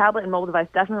 the tablet and mobile device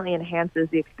definitely enhances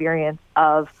the experience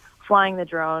of flying the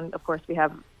drone. Of course, we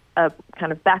have a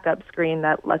kind of backup screen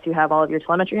that lets you have all of your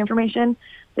telemetry information.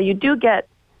 So you do get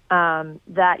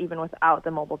that even without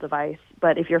the mobile device.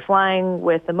 But if you're flying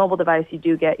with the mobile device, you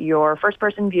do get your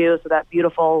first-person view, so that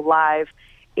beautiful live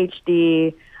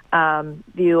HD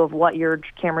view of what your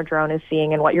camera drone is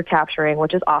seeing and what you're capturing,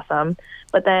 which is awesome.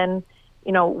 But then,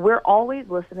 we're always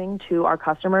listening to our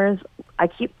customers. I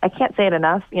can't say it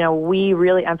enough. We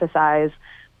really emphasize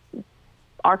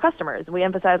our customers. We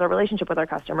emphasize our relationship with our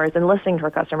customers and listening to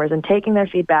our customers and taking their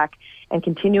feedback and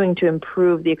continuing to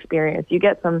improve the experience. You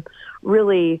get some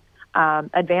really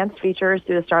advanced features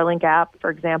through the Starlink app. For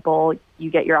example,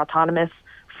 you get your autonomous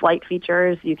flight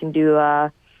features. You can do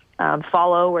a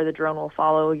follow, where the drone will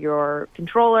follow your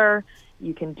controller.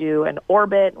 You can do an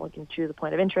orbit. We can choose a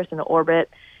point of interest in an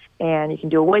orbit. And you can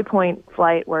do a waypoint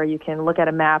flight, where you can look at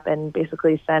a map and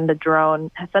basically send the drone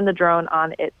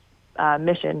on its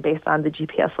mission based on the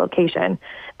GPS location.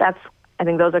 I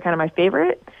think those are kind of my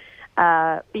favorite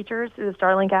features through the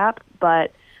Starlink app,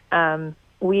 but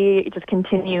we just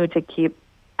continue to keep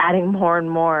adding more and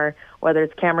more, whether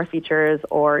it's camera features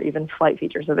or even flight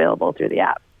features available through the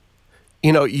app.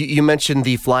 You mentioned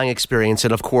the flying experience,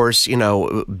 and of course,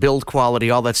 build quality,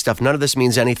 all that stuff. None of this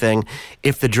means anything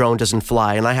if the drone doesn't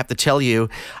fly. And I have to tell you,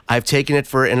 I've taken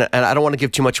it and I don't want to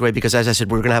give too much away because, as I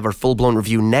said, we're going to have our full-blown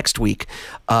review next week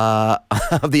of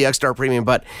the X-Star Premium.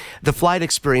 But the flight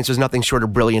experience was nothing short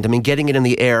of brilliant. Getting it in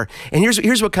the air. And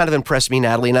here's what kind of impressed me,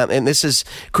 Natalie, and this is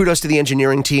kudos to the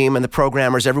engineering team and the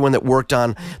programmers, everyone that worked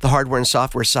on the hardware and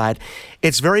software side.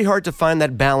 It's very hard to find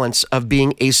that balance of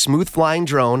being a smooth-flying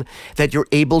drone that you're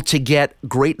able to get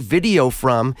great video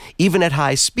from, even at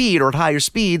high speed or at higher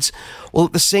speeds, while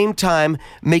at the same time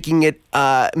making it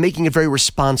very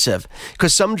responsive.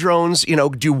 Because some drones,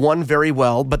 do one very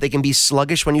well, but they can be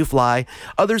sluggish when you fly.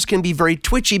 Others can be very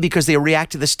twitchy because they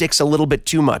react to the sticks a little bit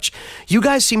too much. You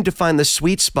guys seem to find the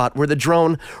sweet spot where the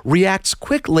drone reacts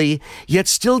quickly, yet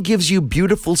still gives you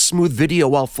beautiful, smooth video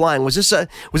while flying. Was this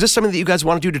something that you guys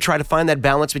want to do to try to find that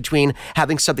balance between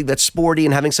having something that's sporty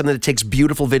and having something that takes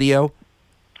beautiful video?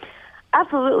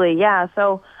 Absolutely, yeah.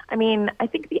 So, I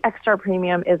think the X-Star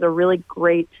Premium is a really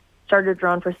great starter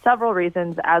drone for several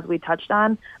reasons, as we touched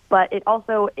on, but it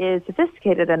also is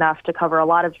sophisticated enough to cover a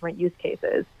lot of different use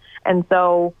cases. And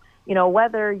so,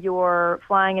 whether you're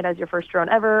flying it as your first drone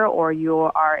ever, or you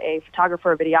are a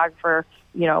photographer or videographer,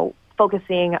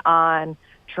 focusing on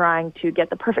trying to get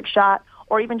the perfect shot,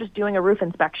 or even just doing a roof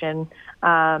inspection,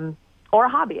 or a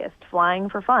hobbyist flying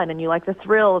for fun, and you like the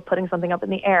thrill of putting something up in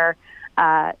the air,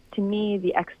 To me,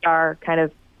 the X-Star kind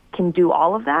of can do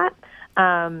all of that.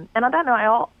 And on that note,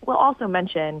 I will also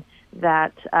mention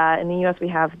that in the U.S. we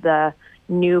have the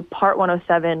new Part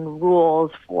 107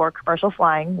 rules for commercial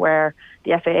flying, where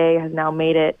the FAA has now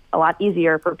made it a lot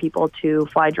easier for people to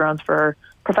fly drones for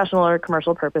professional or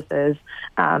commercial purposes.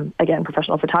 Again,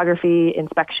 professional photography,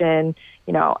 inspection,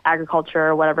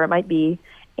 agriculture, whatever it might be.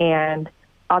 And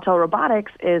Autel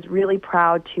Robotics is really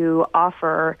proud to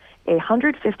offer a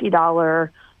 $150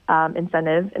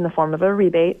 incentive in the form of a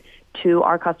rebate to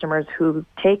our customers who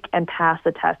take and pass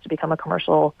the test to become a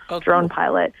commercial drone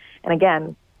pilot. And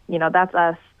again, that's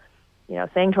us,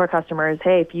 saying to our customers,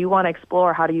 hey, if you want to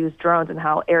explore how to use drones and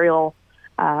how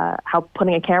how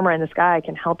putting a camera in the sky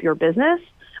can help your business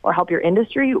or help your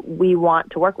industry, we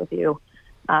want to work with you.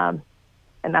 And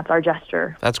that's our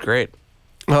gesture. That's great.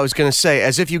 I was going to say,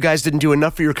 as if you guys didn't do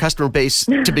enough for your customer base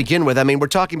to begin with. I mean, we're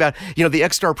talking about, the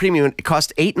X-Star Premium, it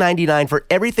costs $8.99 for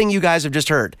everything you guys have just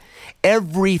heard.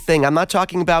 Everything. I'm not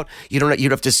talking about,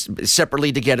 you'd have to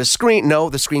separately to get a screen. No,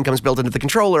 the screen comes built into the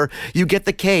controller. You get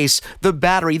the case, the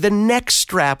battery, the neck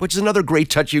strap, which is another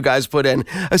great touch you guys put in,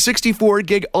 a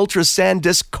 64-gig Ultra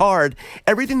SanDisk card.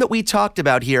 Everything that we talked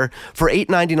about here for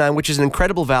 $8.99, which is an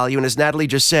incredible value. And as Natalie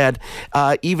just said,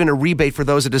 even a rebate for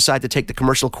those that decide to take the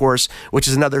commercial course, which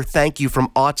is another thank you from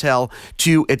Autel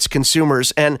to its consumers.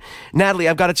 And Natalie,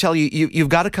 I've got to tell you, you've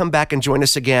got to come back and join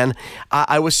us again.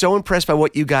 I was so impressed by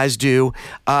what you guys do.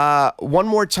 One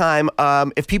more time,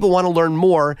 if people want to learn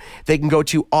more, they can go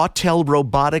to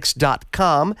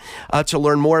autelrobotics.com to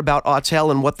learn more about Autel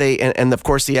and what and of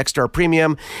course the X-Star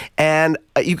Premium. And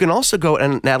you can also go,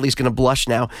 and Natalie's going to blush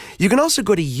now, you can also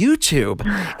go to YouTube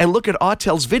and look at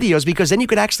Autel's videos, because then you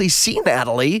could actually see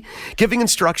Natalie giving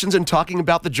instructions and talking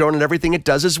about the drone and everything it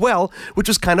does as well, which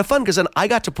was kind of fun, because then I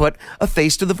got to put a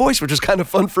face to the voice, which was kind of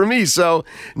fun for me. So,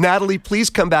 Natalie, please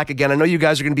come back again. I know you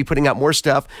guys are going to be putting out more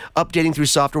stuff, updating through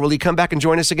software. Will you come back and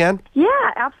join us again? Yeah,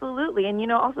 absolutely. And,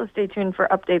 also stay tuned for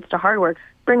updates to hardware.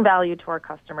 Bring value to our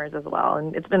customers as well.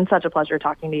 And it's been such a pleasure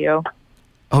talking to you.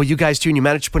 Oh, you guys too, and you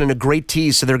managed to put in a great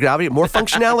tease, so there's going to be more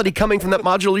functionality coming from that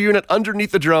modular unit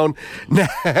underneath the drone.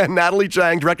 Natalie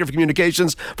Cheng, Director of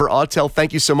Communications for Autel,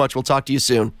 thank you so much. We'll talk to you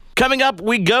soon. Coming up,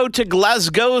 we go to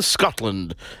Glasgow,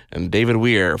 Scotland, and David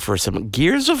Weir for some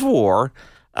Gears of War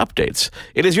updates.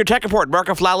 It is Your Tech Report. Mark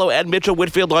Aflalo and Mitchell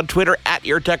Whitfield on Twitter at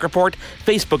Your Tech Report,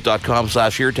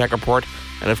 Facebook.com/Your Tech Report,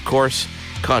 and of course,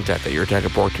 contact at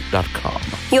YourTechReport.com.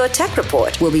 Your Tech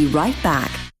Report. We'll be right back.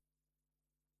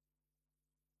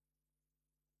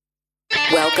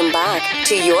 Welcome back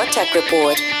to Your Tech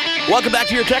Report. Welcome back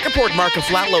to Your Tech Report. Mark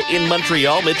Aflalo in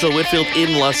Montreal, Mitchell Whitfield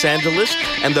in Los Angeles.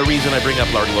 And the reason I bring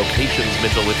up our locations,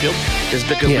 Mitchell Whitfield, is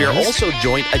because we are also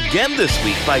joined again this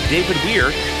week by David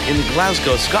Weir in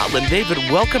Glasgow, Scotland. David,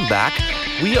 welcome back.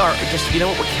 We are just,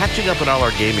 we're catching up on all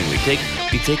our gaming. We take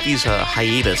these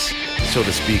hiatus, so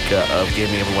to speak, of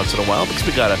gaming every once in a while, because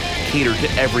we got to cater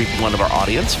to every one of our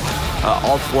audience.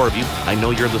 All four of you. I know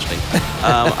you're listening.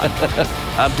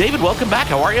 David, welcome back.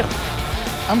 How are you?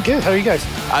 I'm good. How are you guys?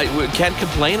 I can't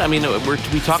complain. I mean,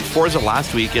 we talked Forza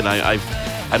last week, and I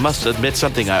must admit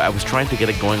something. I was trying to get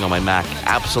it going on my Mac.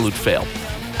 Absolute fail.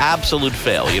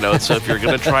 So if you're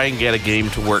going to try and get a game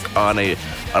to work on a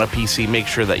PC, make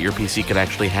sure that your PC can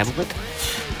actually handle it.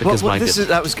 Because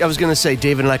I was going to say,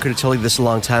 David and I could have told you this a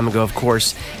long time ago, of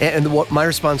course. And what my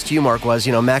response to you, Mark, was,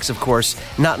 Macs, of course,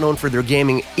 not known for their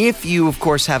gaming. If you, of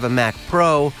course, have a Mac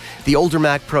Pro, the older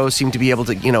Mac Pros seem to be able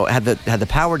to, had the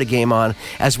power to game on,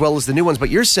 as well as the new ones.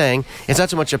 But you're saying it's not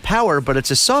so much a power, but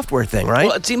it's a software thing, right?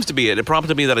 Well, it seems to be it. It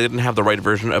prompted me that I didn't have the right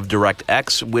version of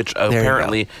DirectX, which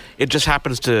apparently it just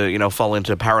happens to, fall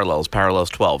into Parallels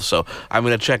 12. So I'm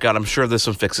going to check out. I'm sure there's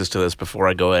some fixes to this before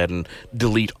I go ahead and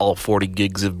delete all 40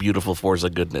 gigs of beautiful Forza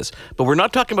goodness. But we're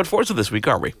not talking about Forza this week,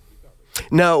 are we?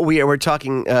 No, we're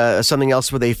talking something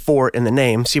else with a 4 in the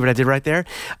name. See what I did right there?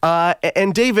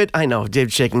 And David, I know,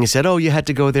 David shaking his head, you had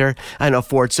to go there. I know,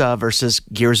 Forza versus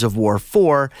Gears of War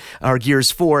 4, or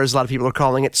Gears 4, as a lot of people are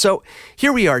calling it. So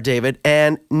here we are, David,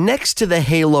 and next to the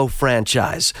Halo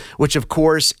franchise, which of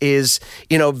course is,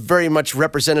 very much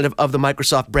representative of the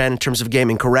Microsoft brand in terms of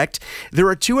gaming, correct? There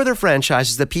are two other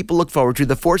franchises that people look forward to,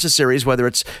 the Forza series, whether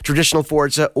it's traditional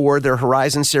Forza or their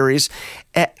Horizon series.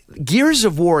 Gears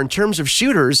of War, in terms of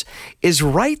shooters, is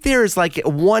right there as like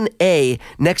 1A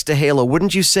next to Halo,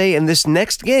 wouldn't you say? And this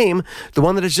next game, the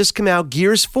one that has just come out,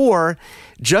 Gears 4,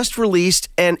 just released,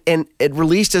 and it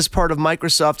released as part of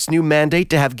Microsoft's new mandate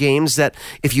to have games that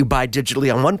if you buy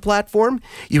digitally on one platform,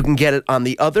 you can get it on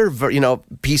the other,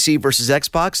 PC versus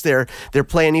Xbox. They're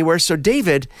Play Anywhere. So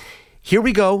David, here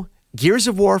we go. Gears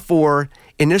of War 4,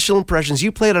 initial impressions.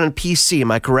 You played on a PC,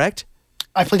 am I correct?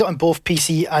 I played it on both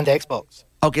PC and Xbox.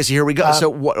 Okay, so here we go. So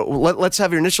let's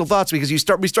have your initial thoughts, because we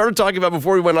started talking about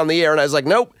before we went on the air, and I was like,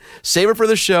 nope, save it for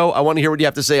the show. I want to hear what you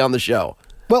have to say on the show.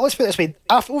 Well, let's put it this way.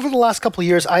 Over the last couple of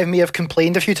years, I may have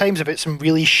complained a few times about some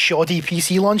really shoddy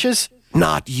PC launches.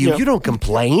 Not you. You don't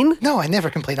complain. No, I never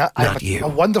complain. I'm you. A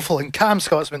wonderful and calm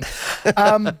Scotsman.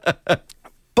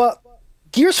 But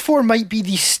Gears 4 might be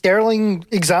the sterling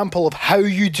example of how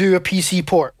you do a PC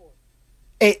port.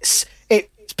 It's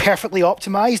perfectly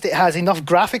optimized. It has enough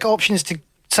graphic options to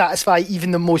satisfy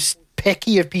even the most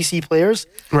picky of PC players.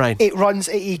 Right. It runs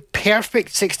at a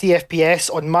perfect 60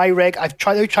 FPS on my rig. I've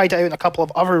tried it out on a couple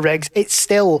of other rigs. It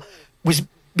still was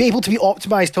able to be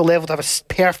optimized to a level to have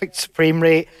a perfect frame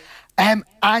rate. And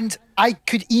I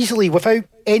could easily, without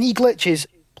any glitches,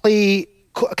 play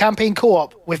a campaign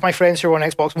co-op with my friends who are on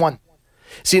Xbox One.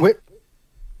 But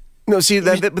this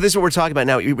is what we're talking about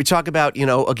now. We talk about,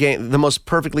 a game, the most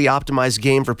perfectly optimized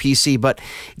game for PC, but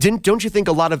don't you think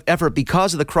a lot of effort,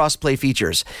 because of the cross-play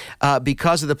features,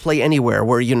 because of the Play Anywhere,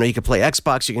 where, you can play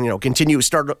Xbox, you can, continue,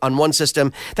 start on one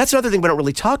system. That's another thing we don't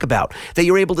really talk about, that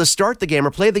you're able to start the game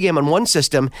or play the game on one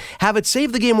system, have it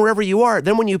save the game wherever you are.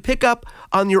 Then when you pick up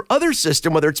on your other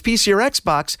system, whether it's PC or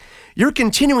Xbox, you're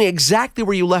continuing exactly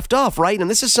where you left off, right? And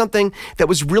this is something that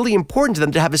was really important to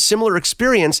them, to have a similar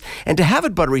experience and to have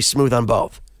it buttery smooth on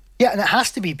both. Yeah, and it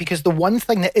has to be, because the one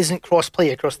thing that isn't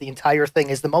cross-play across the entire thing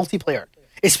is the multiplayer.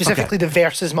 It's specifically the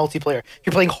versus multiplayer. If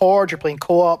you're playing Horde, you're playing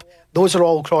co-op, those are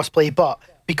all cross-play, but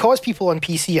because people on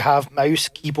PC have mouse,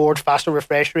 keyboard, faster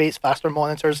refresh rates, faster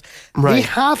monitors, they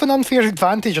have an unfair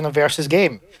advantage on a versus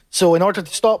game. So in order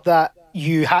to stop that,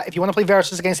 if you want to play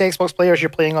versus against Xbox players, you're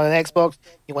playing on an Xbox.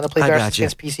 You want to play versus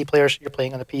against PC players, you're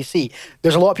playing on a PC.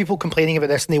 There's a lot of people complaining about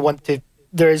this, and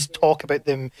there is talk about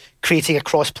them creating a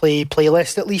cross-play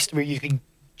playlist, at least, where you can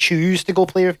choose to go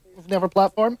play with whatever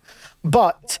platform.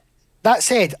 But that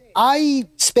said, I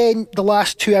spent the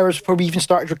last 2 hours before we even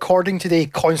started recording today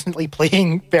constantly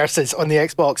playing Versus on the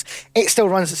Xbox. It still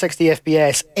runs at 60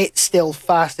 FPS. It's still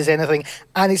fast as anything.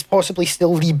 And it's possibly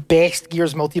still the best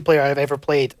Gears multiplayer I've ever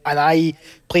played. And I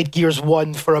played Gears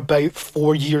 1 for about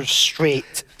 4 years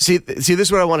straight. See, this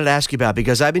is what I wanted to ask you about,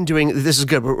 because I've been doing, this is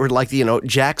good, we're like,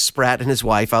 Jack Spratt and his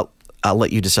wife, I'll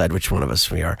let you decide which one of us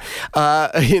we are.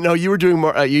 You were doing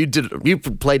more. You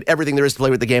played everything there is to play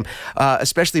with the game,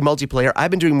 especially multiplayer. I've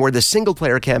been doing more of the single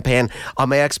player campaign on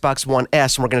my Xbox One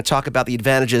S, and we're going to talk about the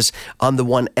advantages on the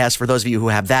One S for those of you who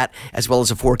have that, as well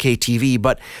as a 4K TV.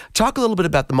 But talk a little bit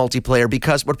about the multiplayer,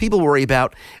 because what people worry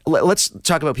about. Let's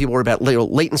talk about people worry about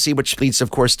latency, which leads, of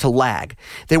course, to lag.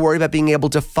 They worry about being able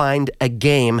to find a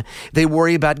game. They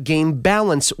worry about game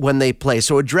balance when they play.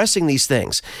 So addressing these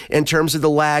things in terms of the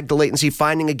lag, the latency,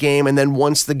 finding a game, and then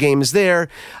once the game is there,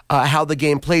 how the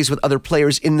game plays with other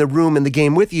players in the room in the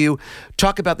game with you.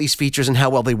 Talk about these features and how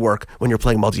well they work when you're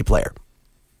playing multiplayer.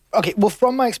 Okay, well,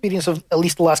 from my experience of at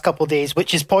least the last couple of days,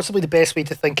 which is possibly the best way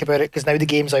to think about it, because now the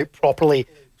game's out properly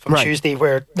from Tuesday,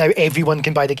 where now everyone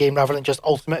can buy the game rather than just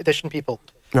Ultimate Edition people.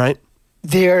 Right.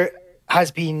 There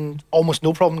has been almost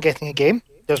no problem getting a game.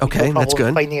 There's been no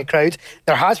problem finding a crowd.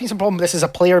 There has been some problem. This is a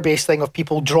player-based thing of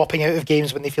people dropping out of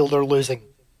games when they feel they're losing.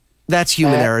 That's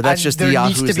human error. That's just the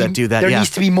Yahoos that do that. There needs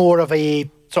to be more of a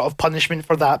sort of punishment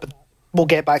for that, but we'll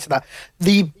get back to that.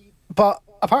 But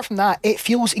apart from that, it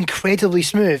feels incredibly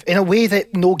smooth in a way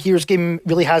that no Gears game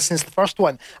really has since the first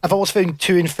one. I've always found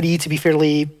 2 and 3 to be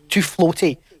fairly too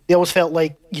floaty. They always felt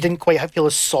like you didn't quite feel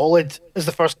as solid as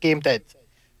the first game did.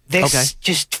 This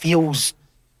just feels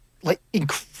like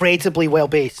incredibly well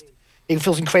based. It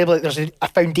feels incredibly like there's a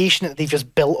foundation that they've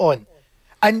just built on.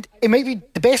 And it might be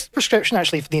the best prescription,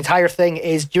 actually, for the entire thing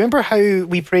is, do you remember how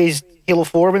we praised Halo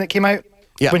 4 when it came out?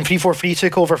 Yeah. When 343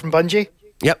 took over from Bungie?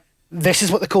 Yep. This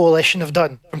is what the Coalition have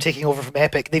done from taking over from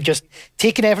Epic. They've just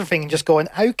taken everything and just gone,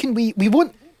 how can we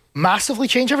won't massively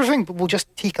change everything, but we'll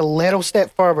just take a little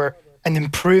step further and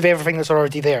improve everything that's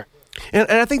already there.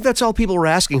 And I think that's all people were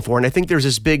asking for. And I think there's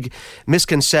this big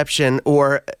misconception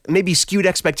or maybe skewed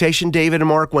expectation, David and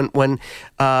Mark, when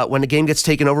a game gets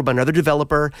taken over by another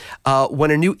developer,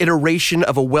 when a new iteration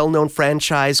of a well-known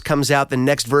franchise comes out, the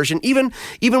next version, even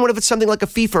when if it's something like a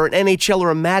FIFA or an NHL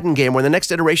or a Madden game, where the next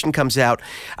iteration comes out,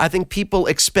 I think people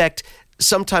expect,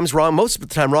 sometimes wrong, most of the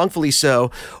time wrongfully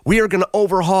so, we are going to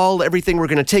overhaul everything, we're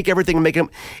going to take everything and make it,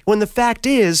 when the fact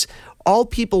is, all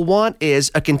people want is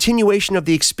a continuation of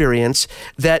the experience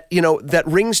that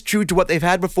rings true to what they've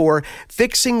had before,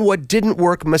 fixing what didn't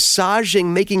work,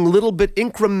 massaging, making little bit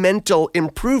incremental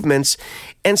improvements.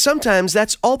 And sometimes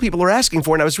that's all people are asking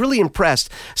for. And I was really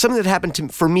impressed. Something that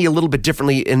happened for me a little bit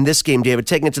differently in this game, David,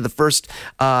 taking it to the first,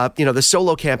 the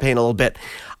solo campaign a little bit.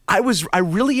 I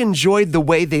really enjoyed the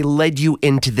way they led you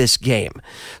into this game.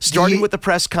 Starting with the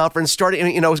press conference,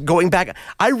 going back.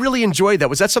 I really enjoyed that.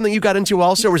 Was that something you got into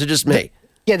also, or was it just me?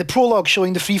 Yeah, the prologue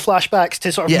showing the free flashbacks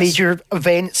to sort of major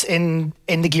events in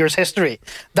the Gears history.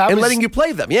 Letting you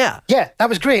play them, yeah. Yeah, that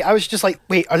was great. I was just like,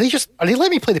 wait, are they letting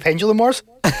me play the Pendulum Wars?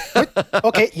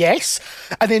 Okay, yes.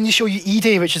 And then they show you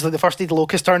E-Day, which is like the first day the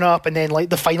Locusts turn up, and then like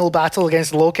the final battle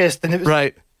against the Locust. And it was,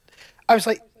 right. I was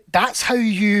like, that's how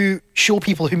you show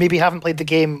people who maybe haven't played the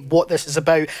game what this is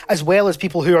about, as well as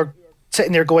people who are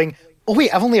sitting there going, oh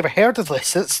wait, I've only ever heard of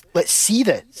this. Let's see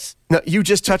this. Now, you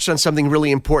just touched on something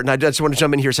really important. I just want to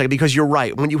jump in here a second because you're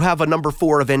right. When you have a number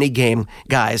 4 of any game,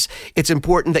 guys, it's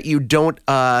important that you don't,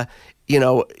 you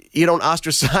don't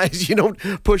ostracize, you don't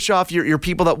push off your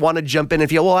people that want to jump in and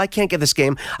feel, well, I can't get this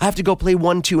game. I have to go play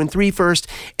 1, 2, and 3 first.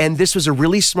 And this was a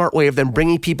really smart way of them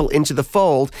bringing people into the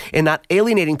fold and not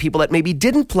alienating people that maybe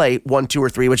didn't play 1, 2, or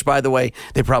 3, which, by the way,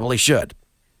 they probably should.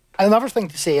 And another thing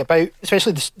to say about,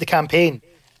 especially the campaign,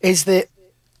 is that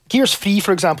Gears 3,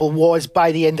 for example, was,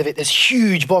 by the end of it, this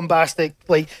huge, bombastic,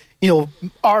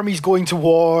 armies going to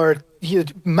war,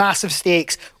 massive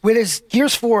stakes. Whereas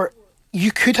Gears 4,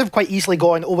 you could have quite easily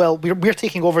gone, oh, well, we're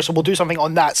taking over, so we'll do something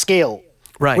on that scale.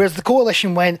 Right. Whereas the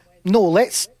Coalition went, no,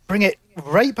 let's bring it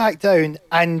right back down.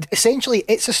 And essentially,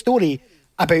 it's a story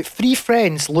about 3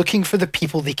 friends looking for the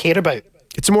people they care about.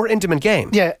 It's a more intimate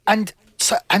game. Yeah, and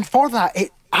for that,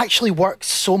 it actually works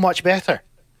so much better.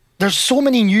 There's so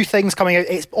many new things coming out.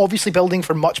 It's obviously building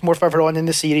for much more further on in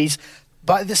the series.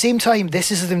 But at the same time,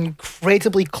 this is an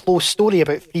incredibly close story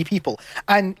about 3 people.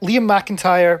 And Liam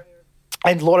McIntyre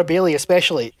and Laura Bailey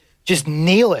especially just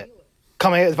nail it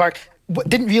coming out of the park.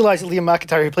 Didn't realise that Liam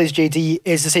McIntyre, who plays JD,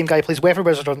 is the same guy who plays Weather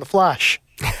Wizard on The Flash.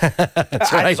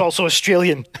 That's right. And he's also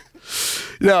Australian.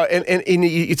 No, and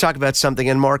you talk about something,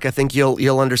 and Mark, I think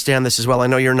you'll understand this as well. I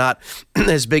know you're not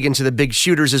as big into the big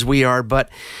shooters as we are, but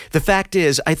the fact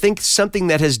is, I think something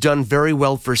that has done very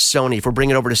well for Sony, if we're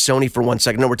bringing it over to Sony for one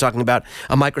second, no, we're talking about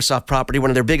a Microsoft property,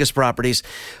 one of their biggest properties,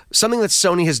 something that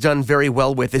Sony has done very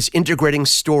well with is integrating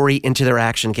story into their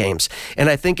action games. And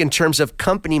I think in terms of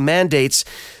company mandates,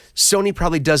 Sony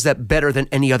probably does that better than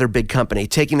any other big company,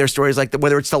 taking their stories like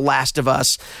whether it's The Last of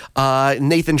Us,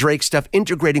 Nathan Drake stuff,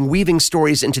 integrating, weaving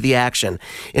stories into the action.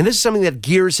 And this is something that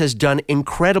Gears has done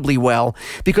incredibly well,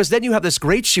 because then you have this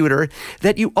great shooter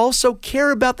that you also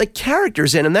care about the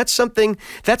characters in. And that's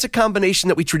a combination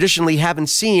that we traditionally haven't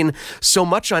seen so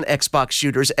much on Xbox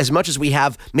shooters as much as we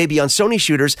have maybe on Sony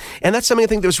shooters. And that's something I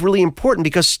think that was really important,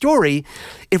 because story,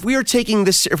 if we are taking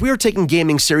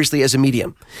gaming seriously as a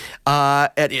medium,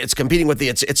 it's competing with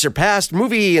it's surpassed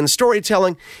movie and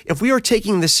storytelling. If we are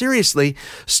taking this seriously,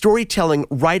 storytelling,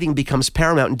 writing becomes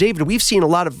paramount. And David, we've seen a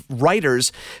lot of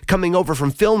writers coming over from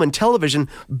film and television,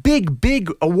 big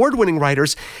award-winning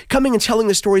writers coming and telling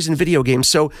the stories in video games.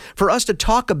 So for us to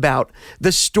talk about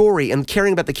the story and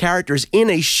caring about the characters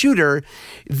in a shooter,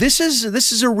 this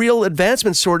is a real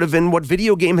advancement sort of in what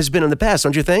video game has been in the past,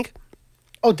 don't you think?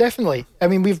 Oh, definitely. I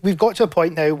mean, we've got to a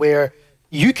point now where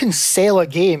you can sell a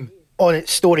game on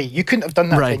its story. You couldn't have done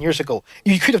that 10 years ago.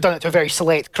 You could have done it to a very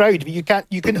select crowd, but you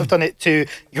couldn't have done it to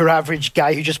your average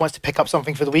guy who just wants to pick up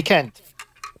something for the weekend.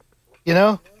 You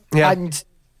know? Yeah. And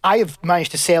I have managed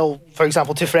to sell, for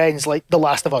example, to friends like The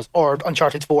Last of Us or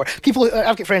Uncharted 4.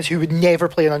 I've got friends who would never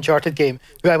play an Uncharted game,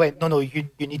 who I went, no, you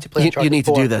need to play Uncharted 4. You need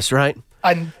to do this, right?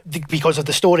 And because of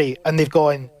the story, and they've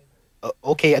gone,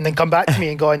 okay, and then come back to me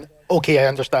and gone, okay, I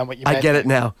understand what you meant. I get it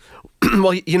now.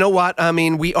 Well, you know what? I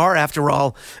mean, we are, after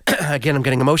all, again, I'm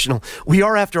getting emotional. We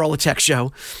are, after all, a tech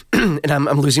show. And I'm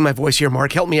losing my voice here,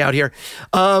 Mark. Help me out here.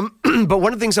 But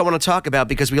one of the things I want to talk about,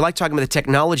 because we like talking about the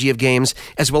technology of games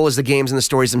as well as the games and the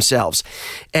stories themselves.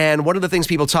 And one of the things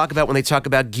people talk about when they talk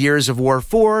about Gears of War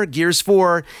 4, Gears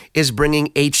 4 is bringing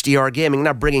HDR gaming.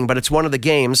 Not bringing, but it's one of the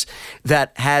games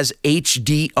that has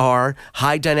HDR,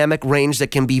 high dynamic range, that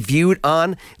can be viewed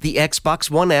on the Xbox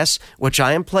One S, which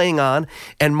I am playing on.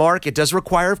 And Mark, it does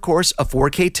require, of course, a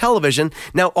 4K television.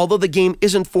 Now, although the game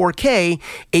isn't 4K,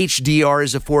 HDR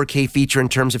is a 4K feature in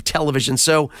terms of television.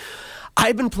 So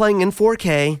I've been playing in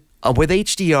 4K with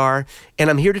HDR, and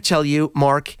I'm here to tell you,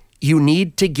 Mark, you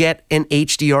need to get an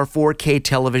HDR 4K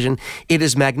television. It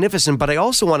is magnificent, but I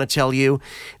also want to tell you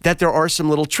that there are some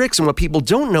little tricks, and what people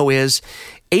don't know is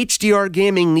HDR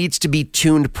gaming needs to be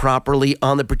tuned properly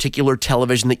on the particular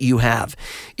television that you have.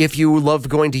 If you love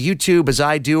going to YouTube, as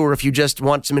I do, or if you just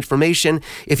want some information,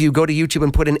 if you go to YouTube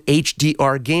and put in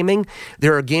HDR gaming,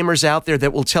 there are gamers out there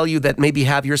that will tell you that maybe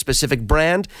have your specific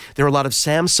brand. There are a lot of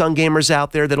Samsung gamers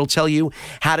out there that'll tell you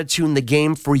how to tune the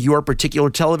game for your particular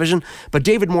television. But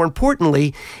David, more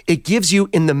importantly, it gives you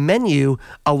in the menu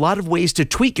a lot of ways to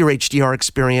tweak your HDR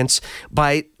experience.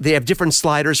 They have different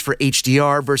sliders for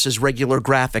HDR versus regular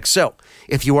graphics. So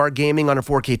if you are gaming on a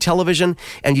 4K television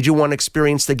and you do want to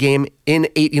experience the game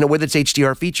with its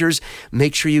HDR features,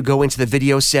 make sure you go into the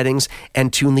video settings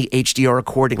and tune the HDR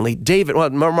accordingly. David,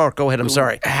 Mark, go ahead. I'm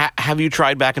sorry. Have you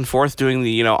tried back and forth doing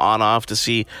the on-off to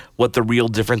see what the real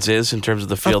difference is in terms of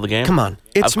the feel of the game? Come on.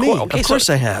 It's me. Of course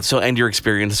I have. So, and your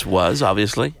experience was,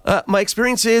 obviously? My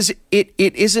experience is it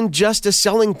isn't just a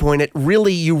selling point.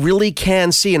 You really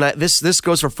can see, and this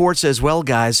goes for Forza as well,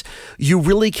 guys. You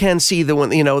really can see the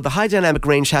high dynamic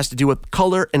range has to do with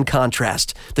color and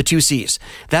contrast, the two C's.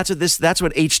 That's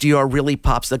what HDR really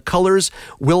pops. The colors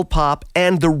will pop,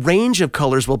 and the range of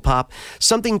colors will pop.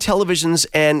 Something televisions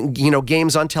and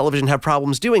games on television have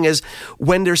problems doing is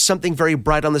when there's something very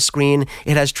bright on the screen,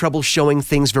 it has trouble showing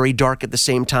things very dark at the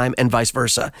same time, and vice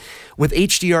versa. With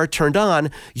HDR turned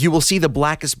on, you will see the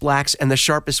blackest blacks and the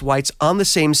sharpest whites on the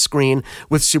same screen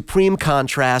with supreme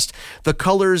contrast. The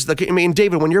colors,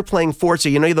 David, when you're playing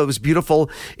Forza, those beautiful,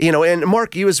 and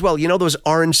Mark, you as well, those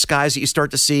orange skies that you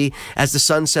start to see as the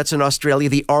sun sets in Australia,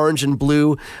 the orange and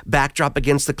blue backdrop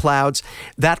against the clouds.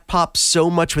 That pops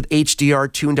so much with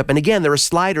HDR tuned up. And again, there are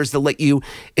sliders that let you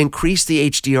increase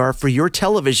the HDR for your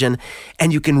television,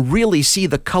 and you can really see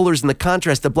the colors and the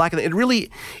contrast, the black and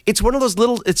it's one of those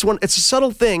it's a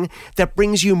subtle thing that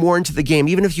brings you more into the game.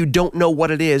 Even if you don't know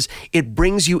what it is, it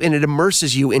brings you and it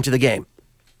immerses you into the game.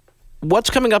 What's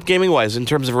coming up gaming-wise in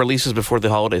terms of releases before the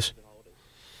holidays?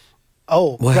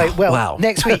 Oh, wow. Right. Well, wow.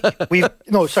 Next week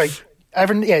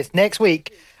next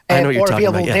week. I know what you're talking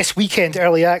available about, yeah. This weekend,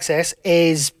 early access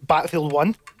is Battlefield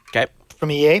 1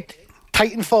 from EA.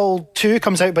 Titanfall 2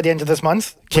 comes out by the end of this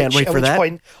month. Can't wait for that.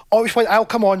 At which point I'll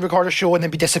come on, record a show, and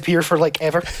then disappear for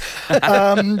ever.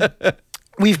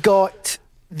 We've got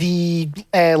the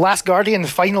Last Guardian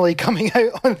finally coming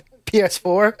out on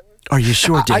PS4. Are you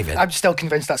sure, David? I'm still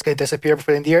convinced that's going to disappear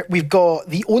before the end of the year. We've got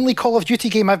the only Call of Duty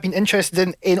game I've been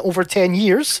interested in over 10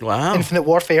 years. Wow. Infinite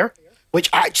Warfare, which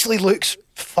actually looks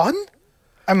fun.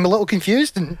 I'm a little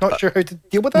confused and not sure how to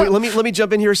deal with that. Wait, let me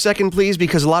jump in here a second, please,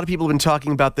 because a lot of people have been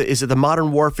talking about is it the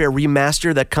Modern Warfare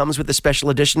remaster that comes with the special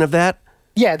edition of that?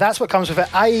 Yeah, that's what comes with it.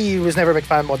 I was never a big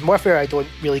fan of Modern Warfare. I don't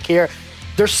really care.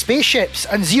 There's spaceships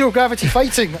and zero gravity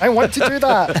fighting. I want to do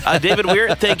that. David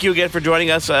Weir, thank you again for joining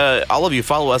us. All of you,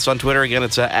 follow us on Twitter. Again,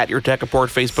 it's at Your Tech Report,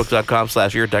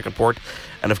 Facebook.com/Your Tech Report,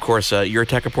 and of course,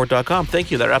 YourTechReport.com.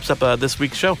 Thank you. That wraps up this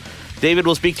week's show. David,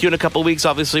 we'll speak to you in a couple of weeks,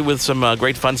 obviously, with some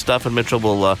great fun stuff. And Mitchell,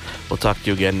 we'll talk to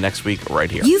you again next week right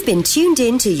here. You've been tuned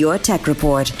in to Your Tech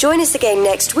Report. Join us again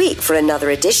next week for another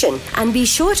edition. And be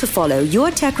sure to follow Your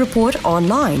Tech Report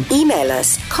online. Email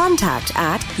us,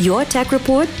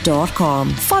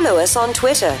 contact@yourtechreport.com. Follow us on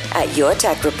Twitter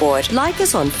 @YourTechReport. Like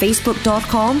us on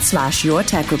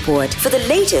Facebook.com/YourTechReport. For the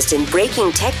latest in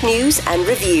breaking tech news and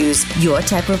reviews,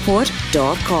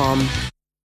 YourTechReport.com.